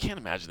whatever. But you can't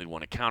imagine they'd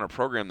want to counter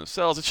program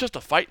themselves. It's just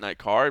a fight night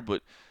card,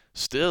 but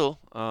still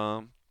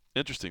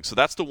interesting. So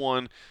that's the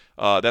one.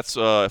 That's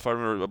if I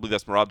remember, I believe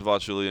that's Murad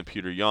Dvalishvili and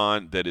Peter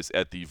Yan. That is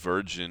at the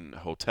Virgin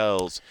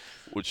Hotels.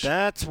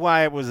 That's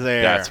why it was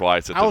there. That's why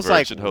it's at the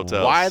Virgin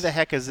Hotels. Why the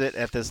heck is it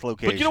at this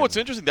location? But you know what's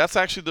interesting? That's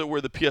actually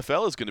where the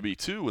PFL is going to be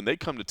too. When they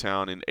come to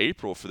town in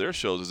April for their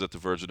shows, is at the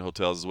Virgin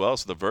Hotels as well.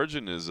 So the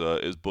Virgin is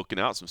booking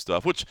out some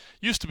stuff, which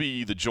used to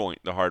be the Joint,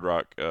 the Hard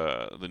Rock,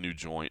 the new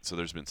Joint. So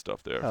there's been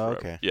stuff there. Oh,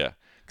 okay. Yeah.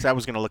 Because I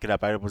was going to look it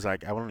up. I was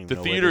like, I don't even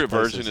know. The theater at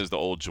Virgin is the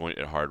old Joint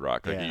at Hard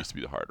Rock. Like it used to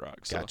be the Hard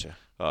Rock. So, Gotcha.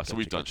 So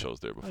we've done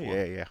shows there before.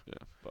 Oh, yeah.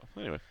 But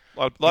anyway.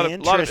 A lot of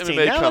MMA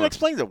now that comics.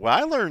 explains it. Well,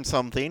 I learned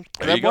something.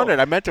 There you go.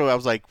 I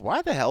was like,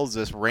 why the hell is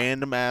this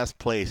random ass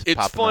place?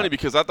 It's funny up?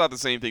 because I thought the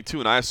same thing too,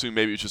 and I assume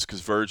maybe it's just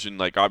because Virgin,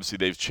 like obviously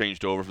they've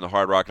changed over from the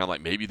Hard Rock, and I'm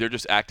like maybe they're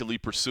just actively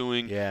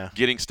pursuing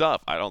getting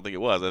stuff. I don't think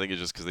it was. I think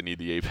it's just because they need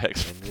the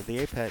Apex. They need the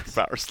Apex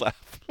Power slap.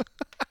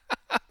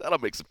 That'll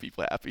make some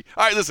people happy.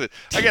 All right, listen,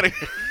 I gotta.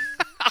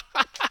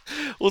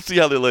 We'll see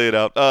how they lay it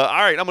out. All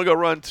right, I'm gonna go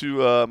run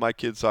to my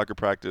kids' soccer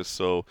practice.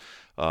 So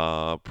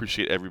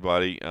appreciate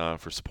everybody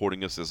for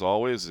supporting us as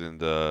always,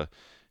 and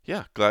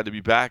yeah, glad to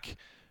be back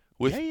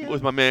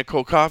with my man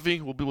Cole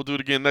Coffee. We'll do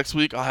it again next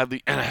week. I'll have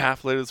the and a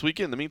half later this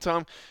weekend. In the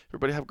meantime,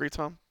 everybody have a great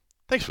time.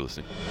 Thanks for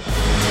listening.